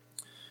about.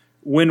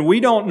 When we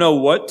don't know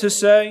what to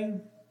say,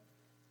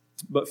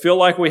 but feel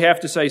like we have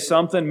to say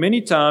something,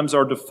 many times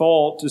our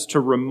default is to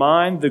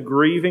remind the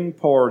grieving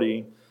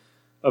party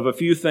of a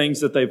few things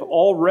that they've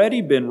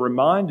already been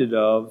reminded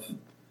of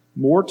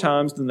more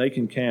times than they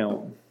can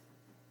count.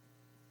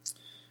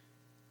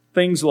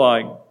 Things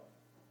like,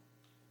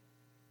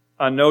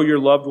 I know your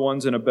loved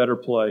one's in a better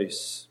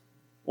place.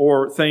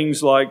 Or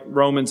things like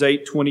Romans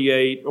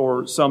 8:28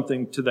 or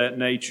something to that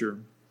nature.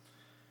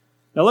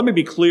 Now let me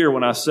be clear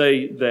when I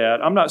say that.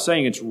 I'm not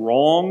saying it's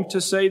wrong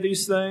to say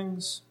these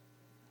things.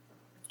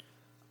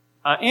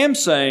 I am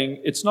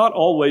saying it's not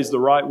always the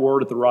right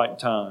word at the right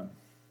time.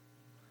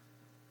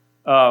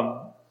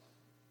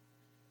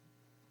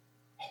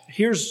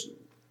 Here's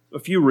a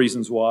few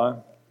reasons why.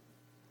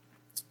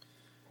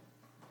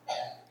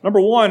 Number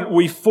one,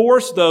 we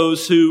force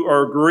those who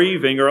are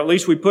grieving, or at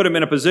least we put them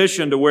in a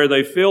position to where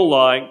they feel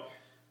like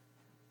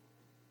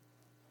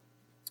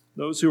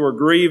those who are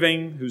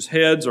grieving, whose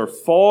heads are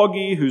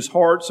foggy, whose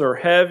hearts are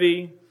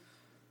heavy,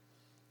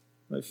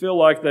 they feel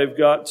like they've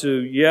got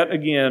to yet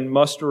again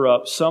muster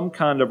up some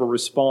kind of a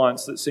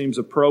response that seems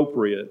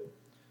appropriate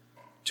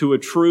to a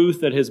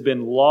truth that has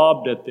been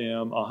lobbed at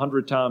them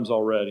 100 times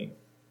already.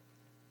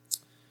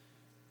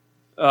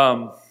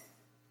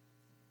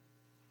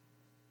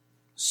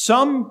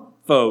 Some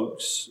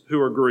folks who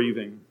are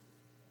grieving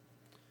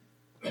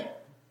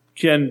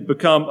can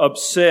become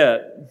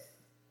upset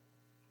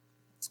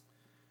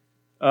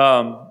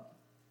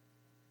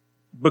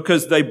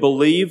because they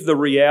believe the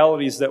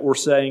realities that we're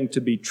saying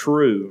to be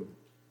true,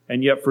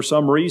 and yet for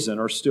some reason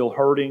are still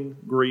hurting,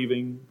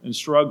 grieving, and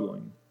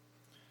struggling.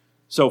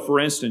 So, for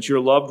instance, your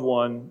loved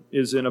one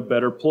is in a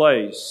better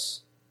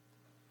place.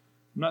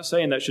 I'm not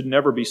saying that should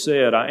never be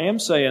said. I am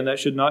saying that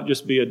should not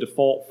just be a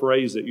default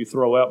phrase that you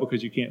throw out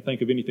because you can't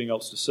think of anything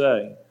else to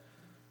say.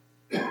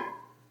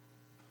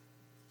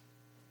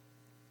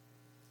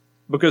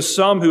 Because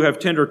some who have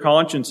tender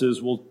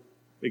consciences will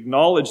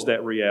acknowledge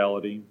that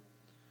reality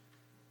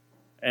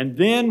and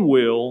then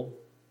will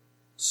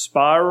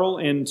spiral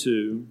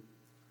into,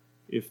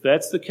 if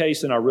that's the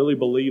case and I really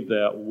believe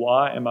that,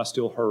 why am I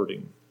still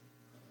hurting?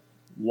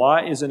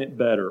 Why isn't it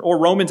better? Or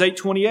Romans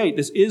 8:28,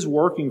 this is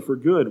working for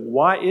good.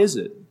 Why is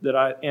it that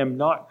I am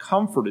not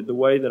comforted the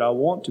way that I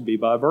want to be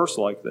by a verse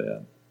like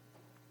that?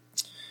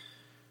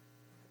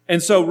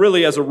 And so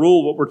really, as a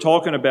rule, what we're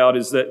talking about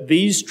is that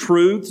these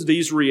truths,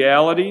 these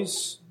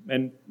realities,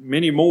 and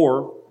many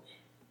more,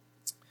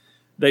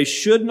 they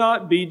should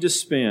not be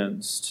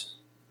dispensed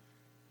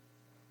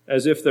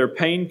as if they're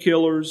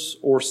painkillers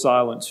or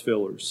silence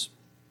fillers.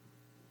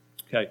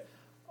 Okay.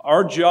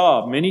 Our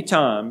job, many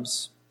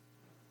times,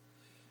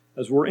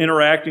 as we're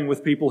interacting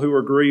with people who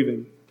are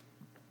grieving,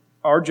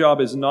 our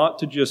job is not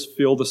to just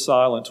fill the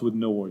silence with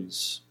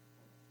noise,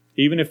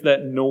 even if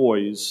that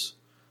noise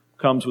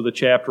comes with a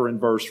chapter and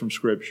verse from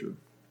Scripture.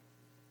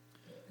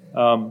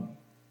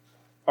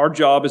 Our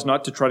job is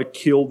not to try to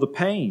kill the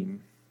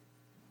pain.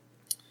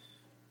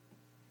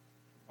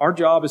 Our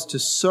job is to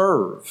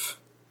serve,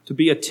 to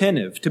be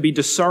attentive, to be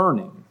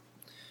discerning.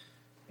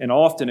 And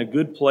often a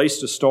good place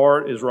to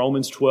start is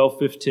Romans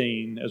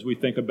 12:15 as we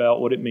think about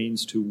what it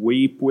means to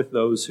weep with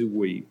those who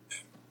weep.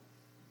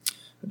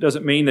 It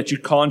doesn't mean that you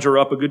conjure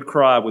up a good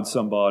cry with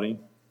somebody.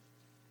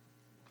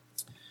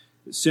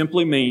 It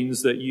simply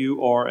means that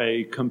you are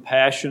a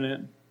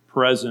compassionate,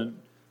 present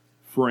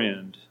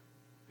friend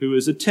who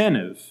is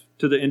attentive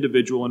to the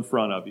individual in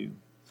front of you.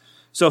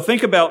 So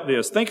think about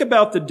this. Think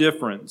about the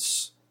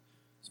difference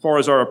as far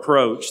as our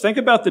approach. Think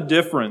about the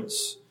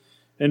difference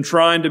in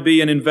trying to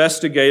be an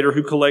investigator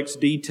who collects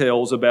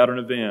details about an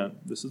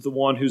event. This is the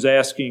one who's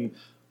asking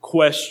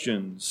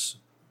questions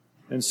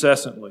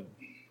incessantly.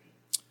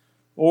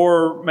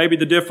 Or maybe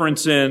the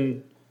difference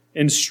in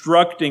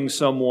instructing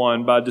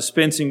someone by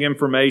dispensing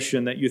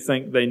information that you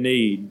think they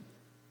need.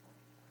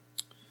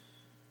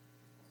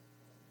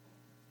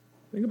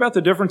 Think about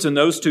the difference in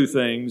those two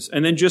things,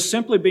 and then just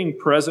simply being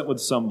present with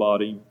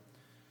somebody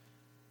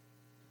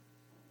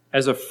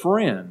as a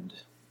friend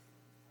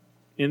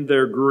in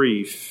their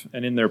grief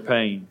and in their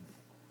pain.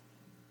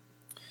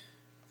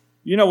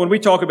 You know, when we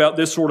talk about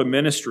this sort of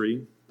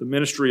ministry, the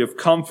ministry of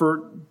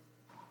comfort,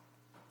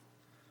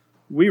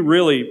 we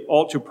really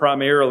ought to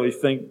primarily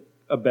think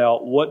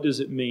about what does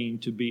it mean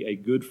to be a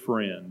good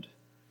friend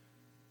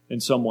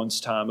in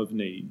someone's time of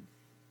need.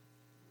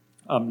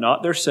 I'm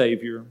not their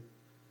Savior.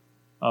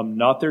 I'm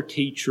not their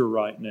teacher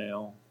right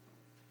now.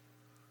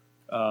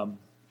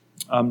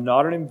 I'm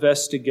not an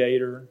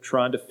investigator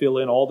trying to fill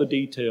in all the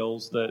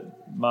details that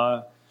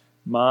my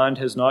mind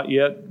has not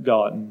yet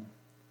gotten.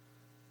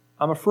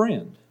 I'm a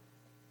friend.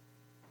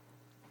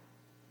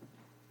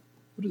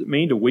 What does it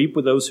mean to weep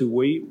with those who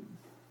weep?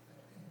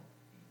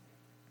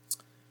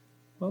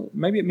 Well,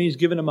 maybe it means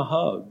giving them a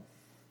hug.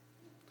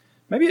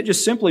 Maybe it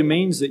just simply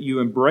means that you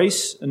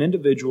embrace an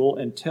individual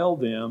and tell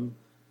them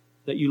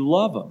that you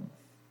love them.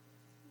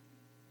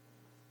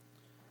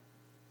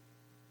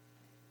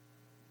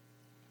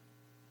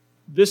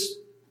 This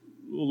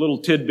little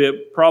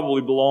tidbit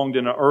probably belonged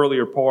in an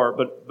earlier part,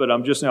 but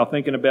I'm just now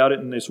thinking about it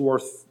and it's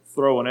worth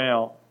throwing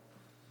out.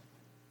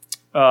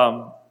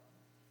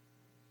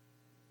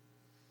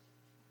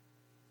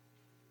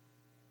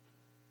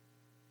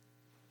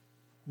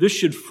 This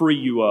should free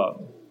you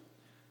up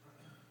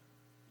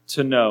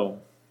to know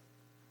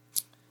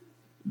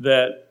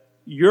that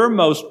your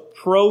most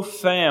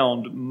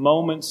profound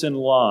moments in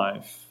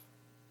life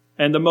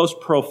and the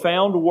most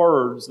profound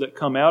words that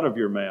come out of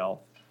your mouth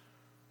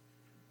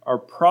are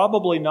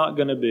probably not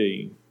going to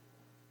be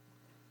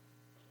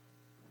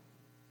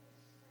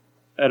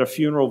at a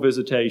funeral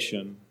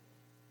visitation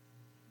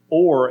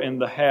or in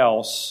the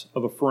house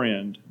of a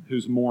friend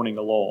who's mourning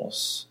a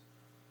loss.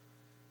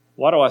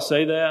 Why do I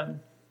say that?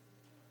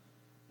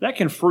 That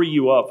can free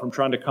you up from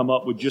trying to come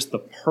up with just the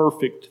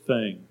perfect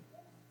thing.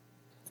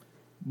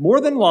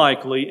 More than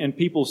likely, in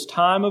people's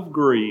time of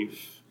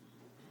grief,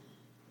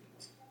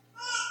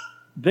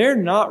 they're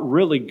not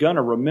really going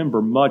to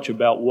remember much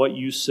about what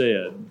you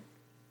said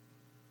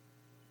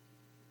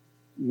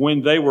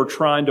when they were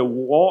trying to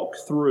walk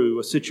through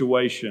a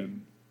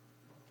situation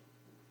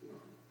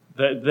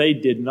that they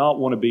did not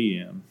want to be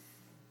in.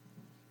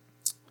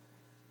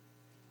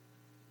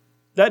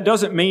 That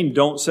doesn't mean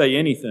don't say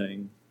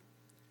anything.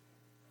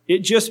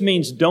 It just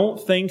means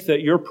don't think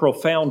that your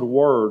profound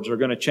words are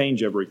going to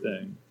change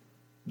everything.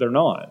 They're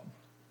not.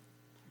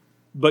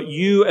 But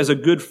you, as a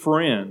good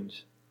friend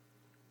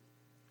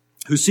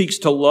who seeks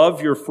to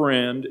love your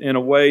friend in a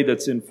way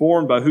that's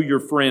informed by who your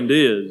friend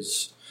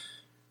is,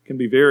 can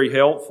be very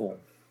helpful.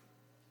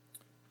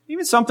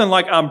 Even something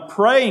like, I'm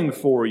praying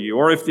for you,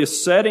 or if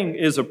this setting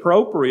is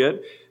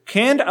appropriate,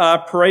 can I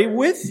pray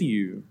with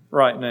you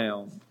right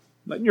now?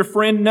 Letting your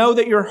friend know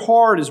that your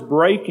heart is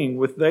breaking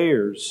with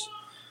theirs.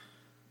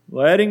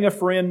 Letting a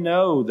friend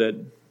know that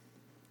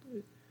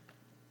if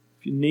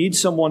you need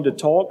someone to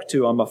talk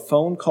to, I'm a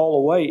phone call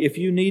away. If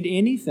you need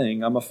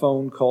anything, I'm a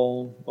phone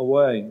call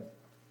away.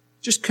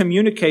 Just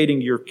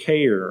communicating your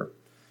care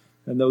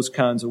in those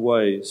kinds of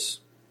ways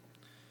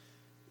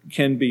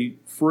can be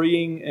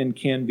freeing and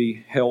can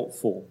be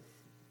helpful.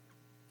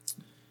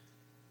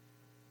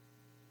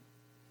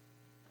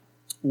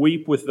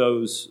 Weep with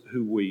those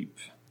who weep.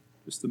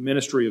 It's the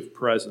ministry of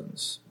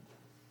presence.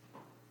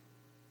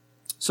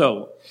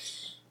 So,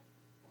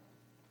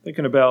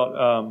 thinking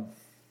about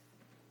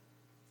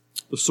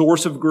the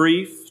source of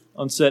grief,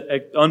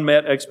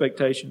 unmet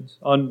expectations,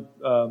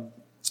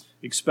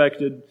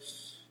 unexpected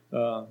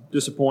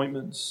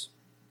disappointments.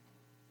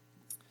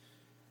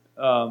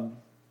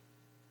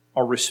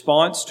 Our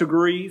response to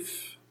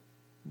grief.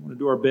 We want to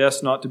do our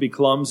best not to be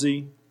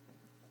clumsy.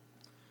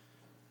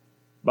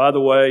 By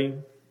the way,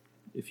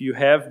 if you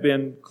have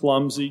been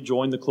clumsy,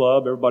 join the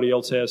club. Everybody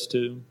else has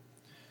too.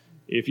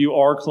 If you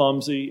are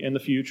clumsy in the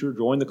future,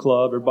 join the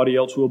club. Everybody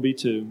else will be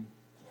too.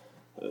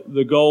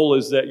 The goal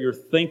is that you're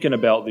thinking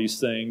about these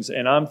things,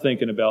 and I'm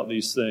thinking about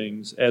these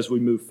things as we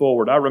move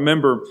forward. I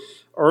remember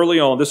early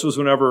on, this was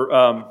whenever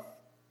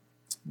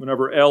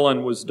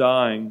Ellen was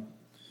dying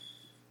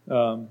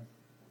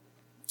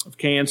of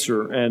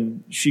cancer,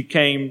 and she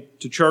came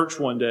to church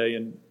one day,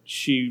 and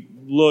she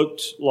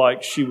looked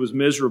like she was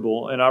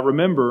miserable. And I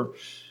remember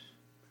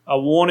I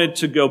wanted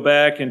to go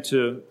back and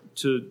to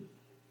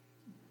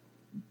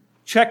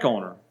check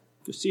on her,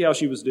 to see how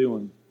she was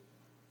doing.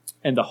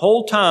 And the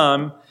whole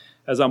time,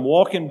 as I'm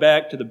walking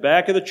back to the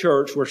back of the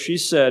church where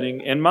she's sitting,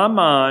 in my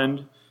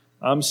mind,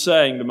 I'm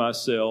saying to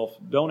myself,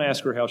 don't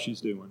ask her how she's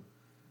doing.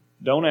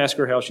 Don't ask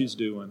her how she's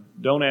doing.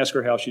 Don't ask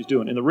her how she's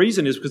doing. And the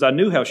reason is because I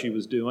knew how she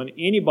was doing.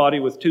 Anybody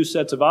with two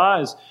sets of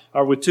eyes,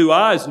 or with two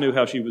eyes, knew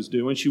how she was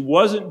doing. She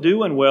wasn't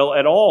doing well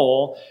at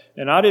all,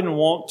 and I didn't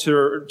want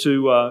to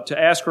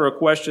ask her a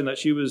question that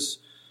she was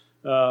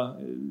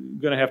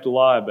going to have to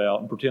lie about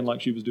and pretend like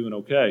she was doing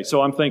okay.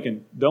 So I'm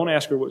thinking, don't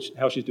ask her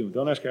how she's doing.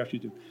 Don't ask her how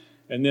she's doing.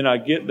 And then I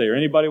get there.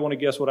 Anybody want to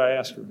guess what I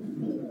asked her?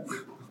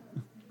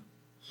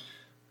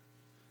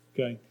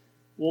 Okay.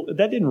 Well,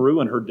 that didn't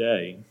ruin her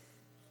day.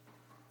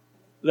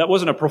 That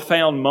wasn't a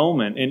profound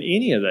moment in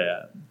any of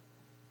that.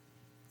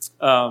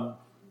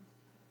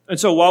 And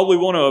so while we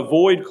want to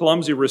avoid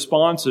clumsy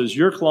responses,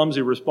 your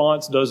clumsy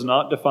response does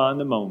not define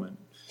the moment.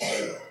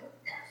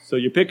 So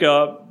you pick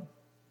up,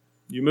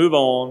 you move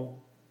on,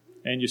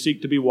 and you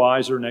seek to be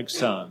wiser next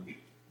time.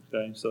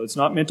 Okay? So it's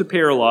not meant to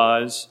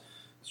paralyze.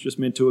 It's just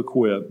meant to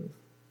equip.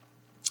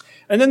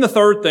 And then the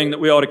third thing that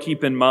we ought to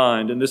keep in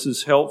mind, and this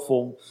is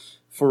helpful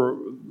for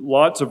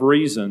lots of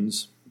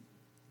reasons,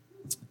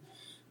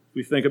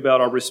 we think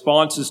about our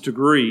responses to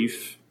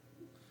grief,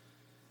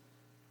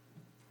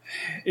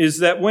 is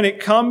that when it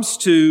comes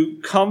to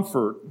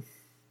comfort,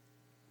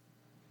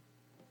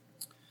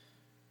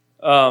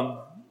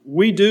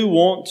 we do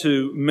want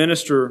to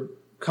minister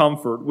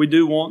comfort. We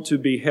do want to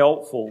be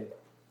helpful.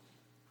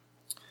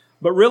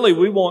 But really,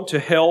 we want to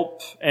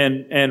help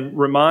and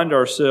remind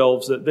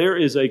ourselves that there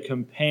is a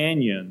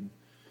companion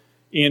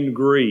in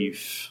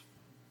grief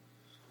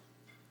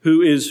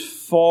who is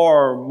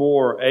far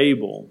more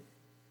able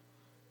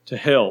to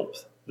help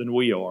than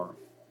we are.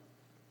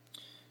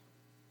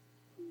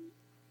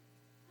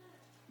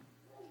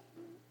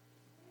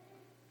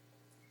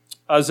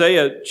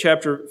 Isaiah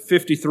chapter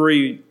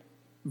 53,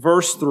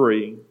 verse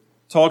 3,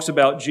 talks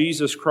about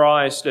Jesus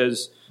Christ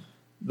as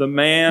the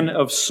man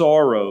of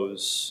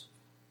sorrows,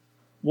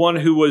 one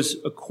who was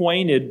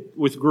acquainted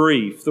with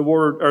grief. The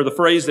word or the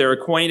phrase there,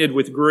 acquainted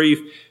with grief,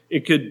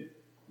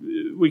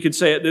 we could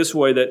say it this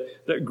way,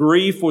 that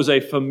grief was a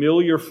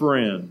familiar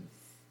friend.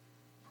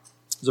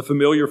 It was a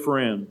familiar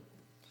friend.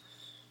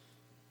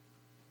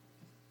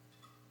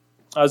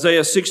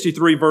 Isaiah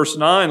 63 verse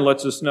 9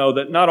 lets us know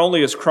that not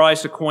only is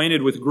Christ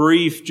acquainted with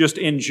grief just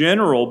in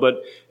general,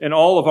 but in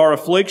all of our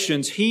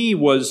afflictions, He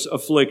was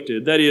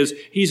afflicted. That is,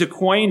 He's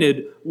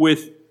acquainted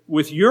with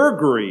your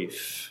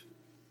grief.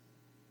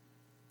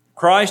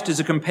 Christ is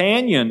a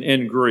companion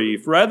in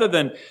grief. Rather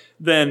than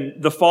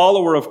the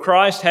follower of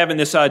Christ having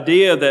this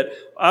idea that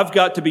I've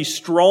got to be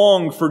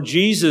strong for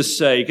Jesus'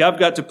 sake. I've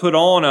got to put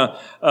on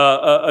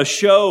a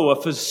show, a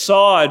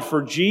facade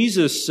for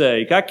Jesus'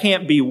 sake. I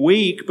can't be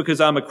weak because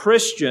I'm a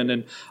Christian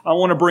and I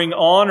want to bring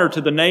honor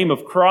to the name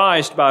of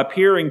Christ by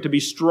appearing to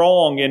be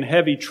strong in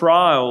heavy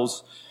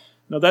trials.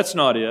 No, that's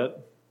not it.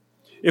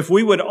 If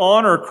we would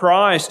honor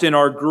Christ in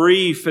our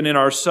grief and in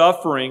our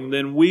suffering,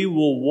 then we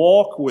will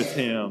walk with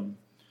Him.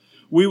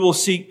 We will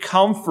seek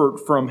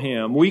comfort from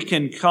Him. We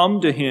can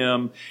come to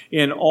Him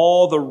in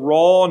all the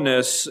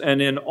rawness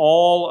and in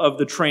all of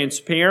the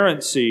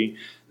transparency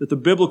that the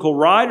biblical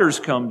writers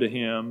come to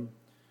Him.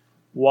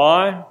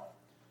 Why?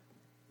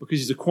 Because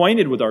He's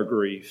acquainted with our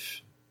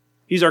grief.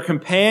 He's our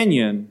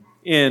companion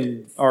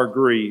in our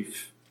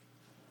grief.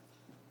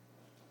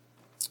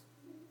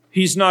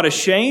 He's not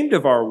ashamed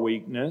of our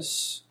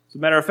weakness. As a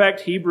matter of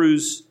fact,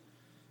 Hebrews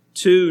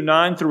 2,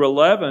 9 through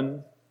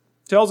 11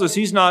 tells us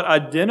He's not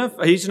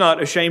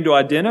ashamed to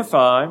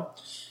identify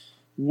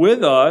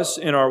with us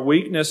in our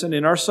weakness and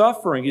in our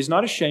suffering. He's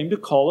not ashamed to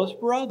call us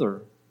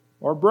brother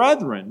or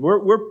brethren.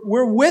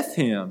 We're with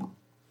Him.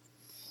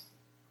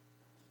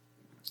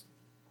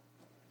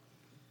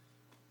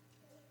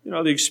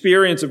 The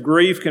experience of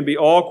grief can be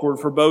awkward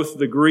for both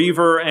the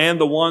griever and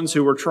the ones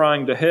who are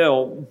trying to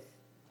help.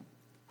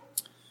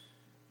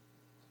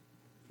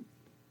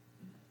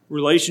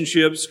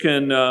 Relationships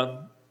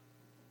can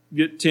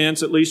get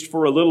tense, at least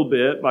for a little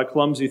bit, by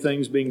clumsy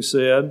things being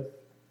said.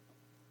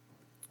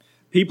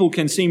 People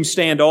can seem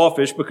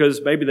standoffish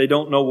because maybe they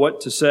don't know what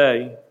to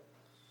say.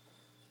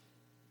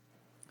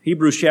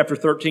 Hebrews chapter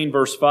 13,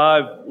 verse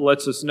 5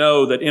 lets us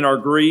know that in our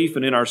grief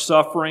and in our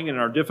suffering and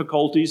in our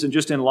difficulties and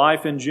just in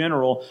life in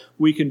general,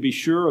 we can be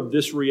sure of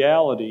this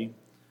reality,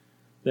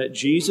 that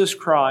Jesus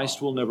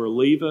Christ will never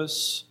leave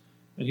us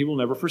and He will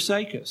never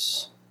forsake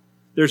us.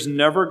 There's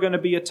never going to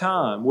be a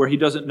time where He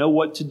doesn't know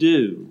what to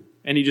do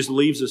and He just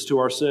leaves us to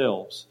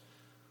ourselves,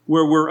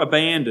 where we're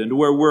abandoned,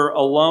 where we're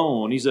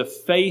alone. He's a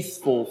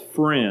faithful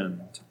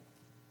friend.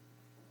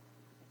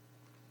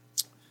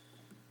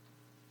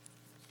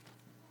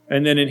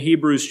 And then in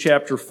Hebrews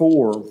chapter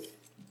 4,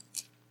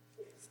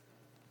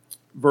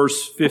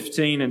 verse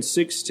 15 and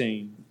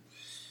 16,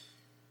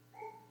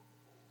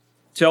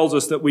 tells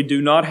us that we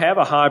do not have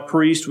a high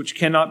priest which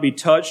cannot be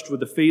touched with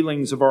the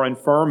feelings of our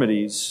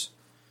infirmities,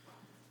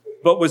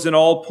 but was in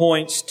all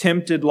points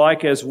tempted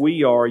like as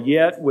we are,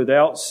 yet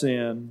without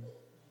sin.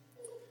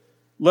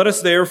 Let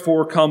us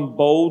therefore come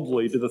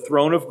boldly to the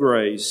throne of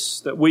grace,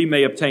 that we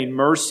may obtain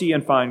mercy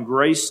and find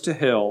grace to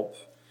help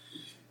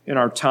in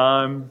our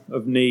time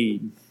of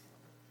need.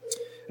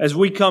 As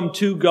we come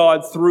to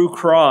God through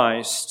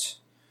Christ,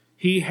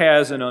 He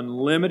has an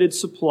unlimited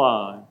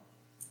supply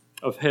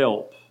of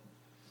help,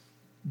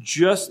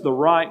 just the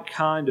right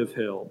kind of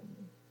help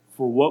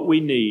for what we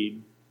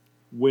need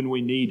when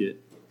we need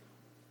it.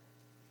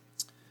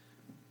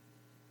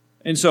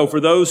 And so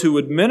for those who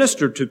would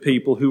minister to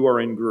people who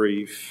are in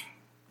grief,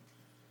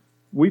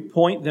 we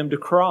point them to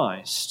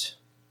Christ,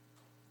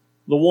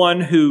 the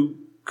one who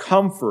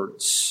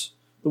comforts,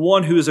 the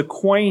one who is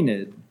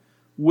acquainted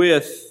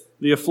with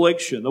the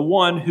affliction, the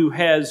one who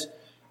has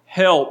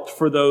help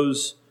for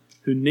those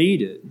who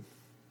need it.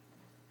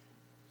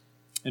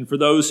 And for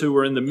those who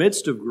are in the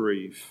midst of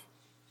grief,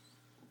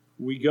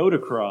 we go to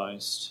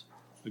Christ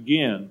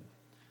again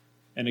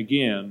and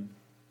again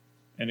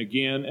and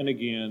again and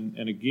again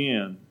and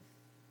again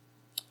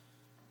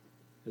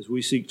as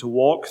we seek to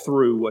walk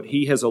through what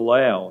He has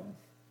allowed.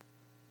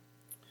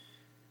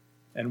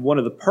 And one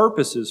of the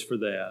purposes for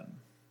that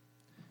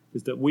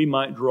is that we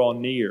might draw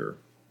near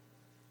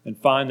and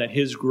find that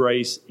His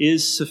grace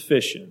is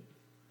sufficient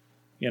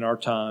in our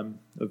time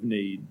of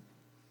need.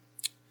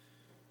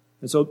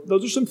 And so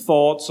those are some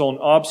thoughts on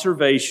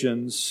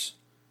observations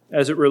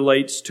as it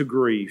relates to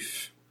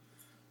grief.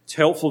 It's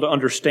helpful to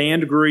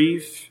understand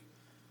grief.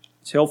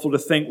 It's helpful to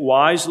think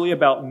wisely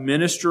about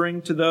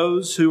ministering to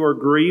those who are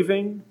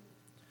grieving.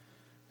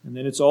 And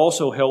then it's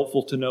also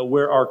helpful to know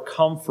where our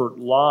comfort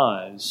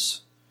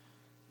lies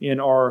in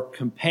our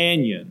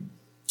companion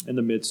in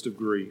the midst of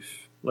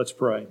grief. Let's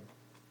pray.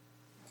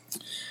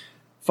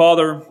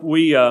 Father,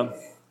 we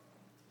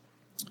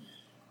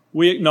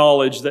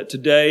acknowledge that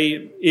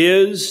today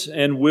is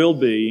and will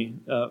be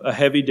a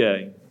heavy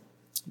day.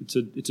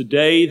 It's a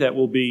day that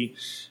will be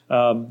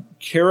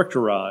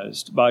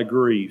characterized by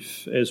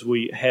grief as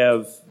we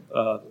have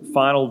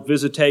final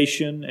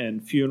visitation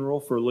and funeral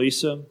for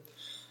Lisa.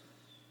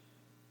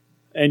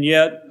 And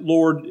yet,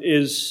 Lord,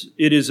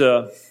 it is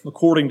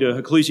according to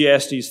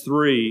Ecclesiastes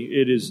 3,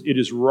 it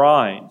is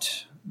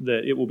right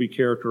that it will be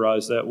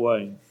characterized that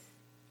way.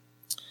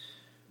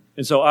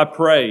 And so I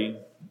pray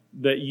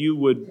that you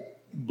would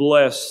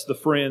bless the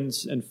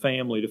friends and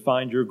family to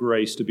find your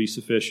grace to be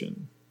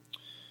sufficient.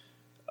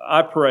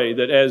 I pray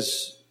that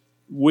as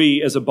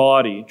we as a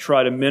body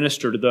try to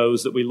minister to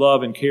those that we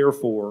love and care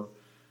for,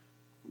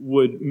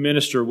 would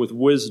minister with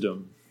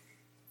wisdom.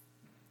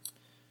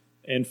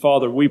 And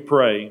Father, we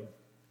pray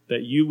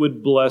that you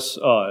would bless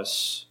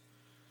us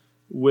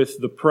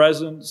with the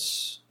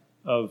presence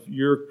of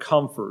your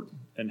comfort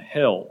and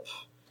help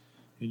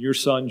in your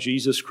Son,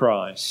 Jesus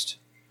Christ,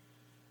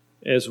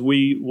 as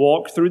we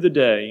walk through the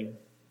day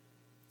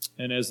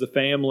and as the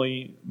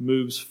family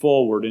moves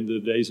forward into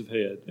the days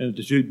ahead,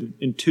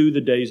 into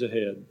the days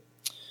ahead.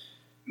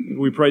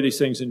 We pray these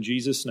things in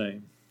Jesus'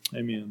 name.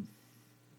 Amen.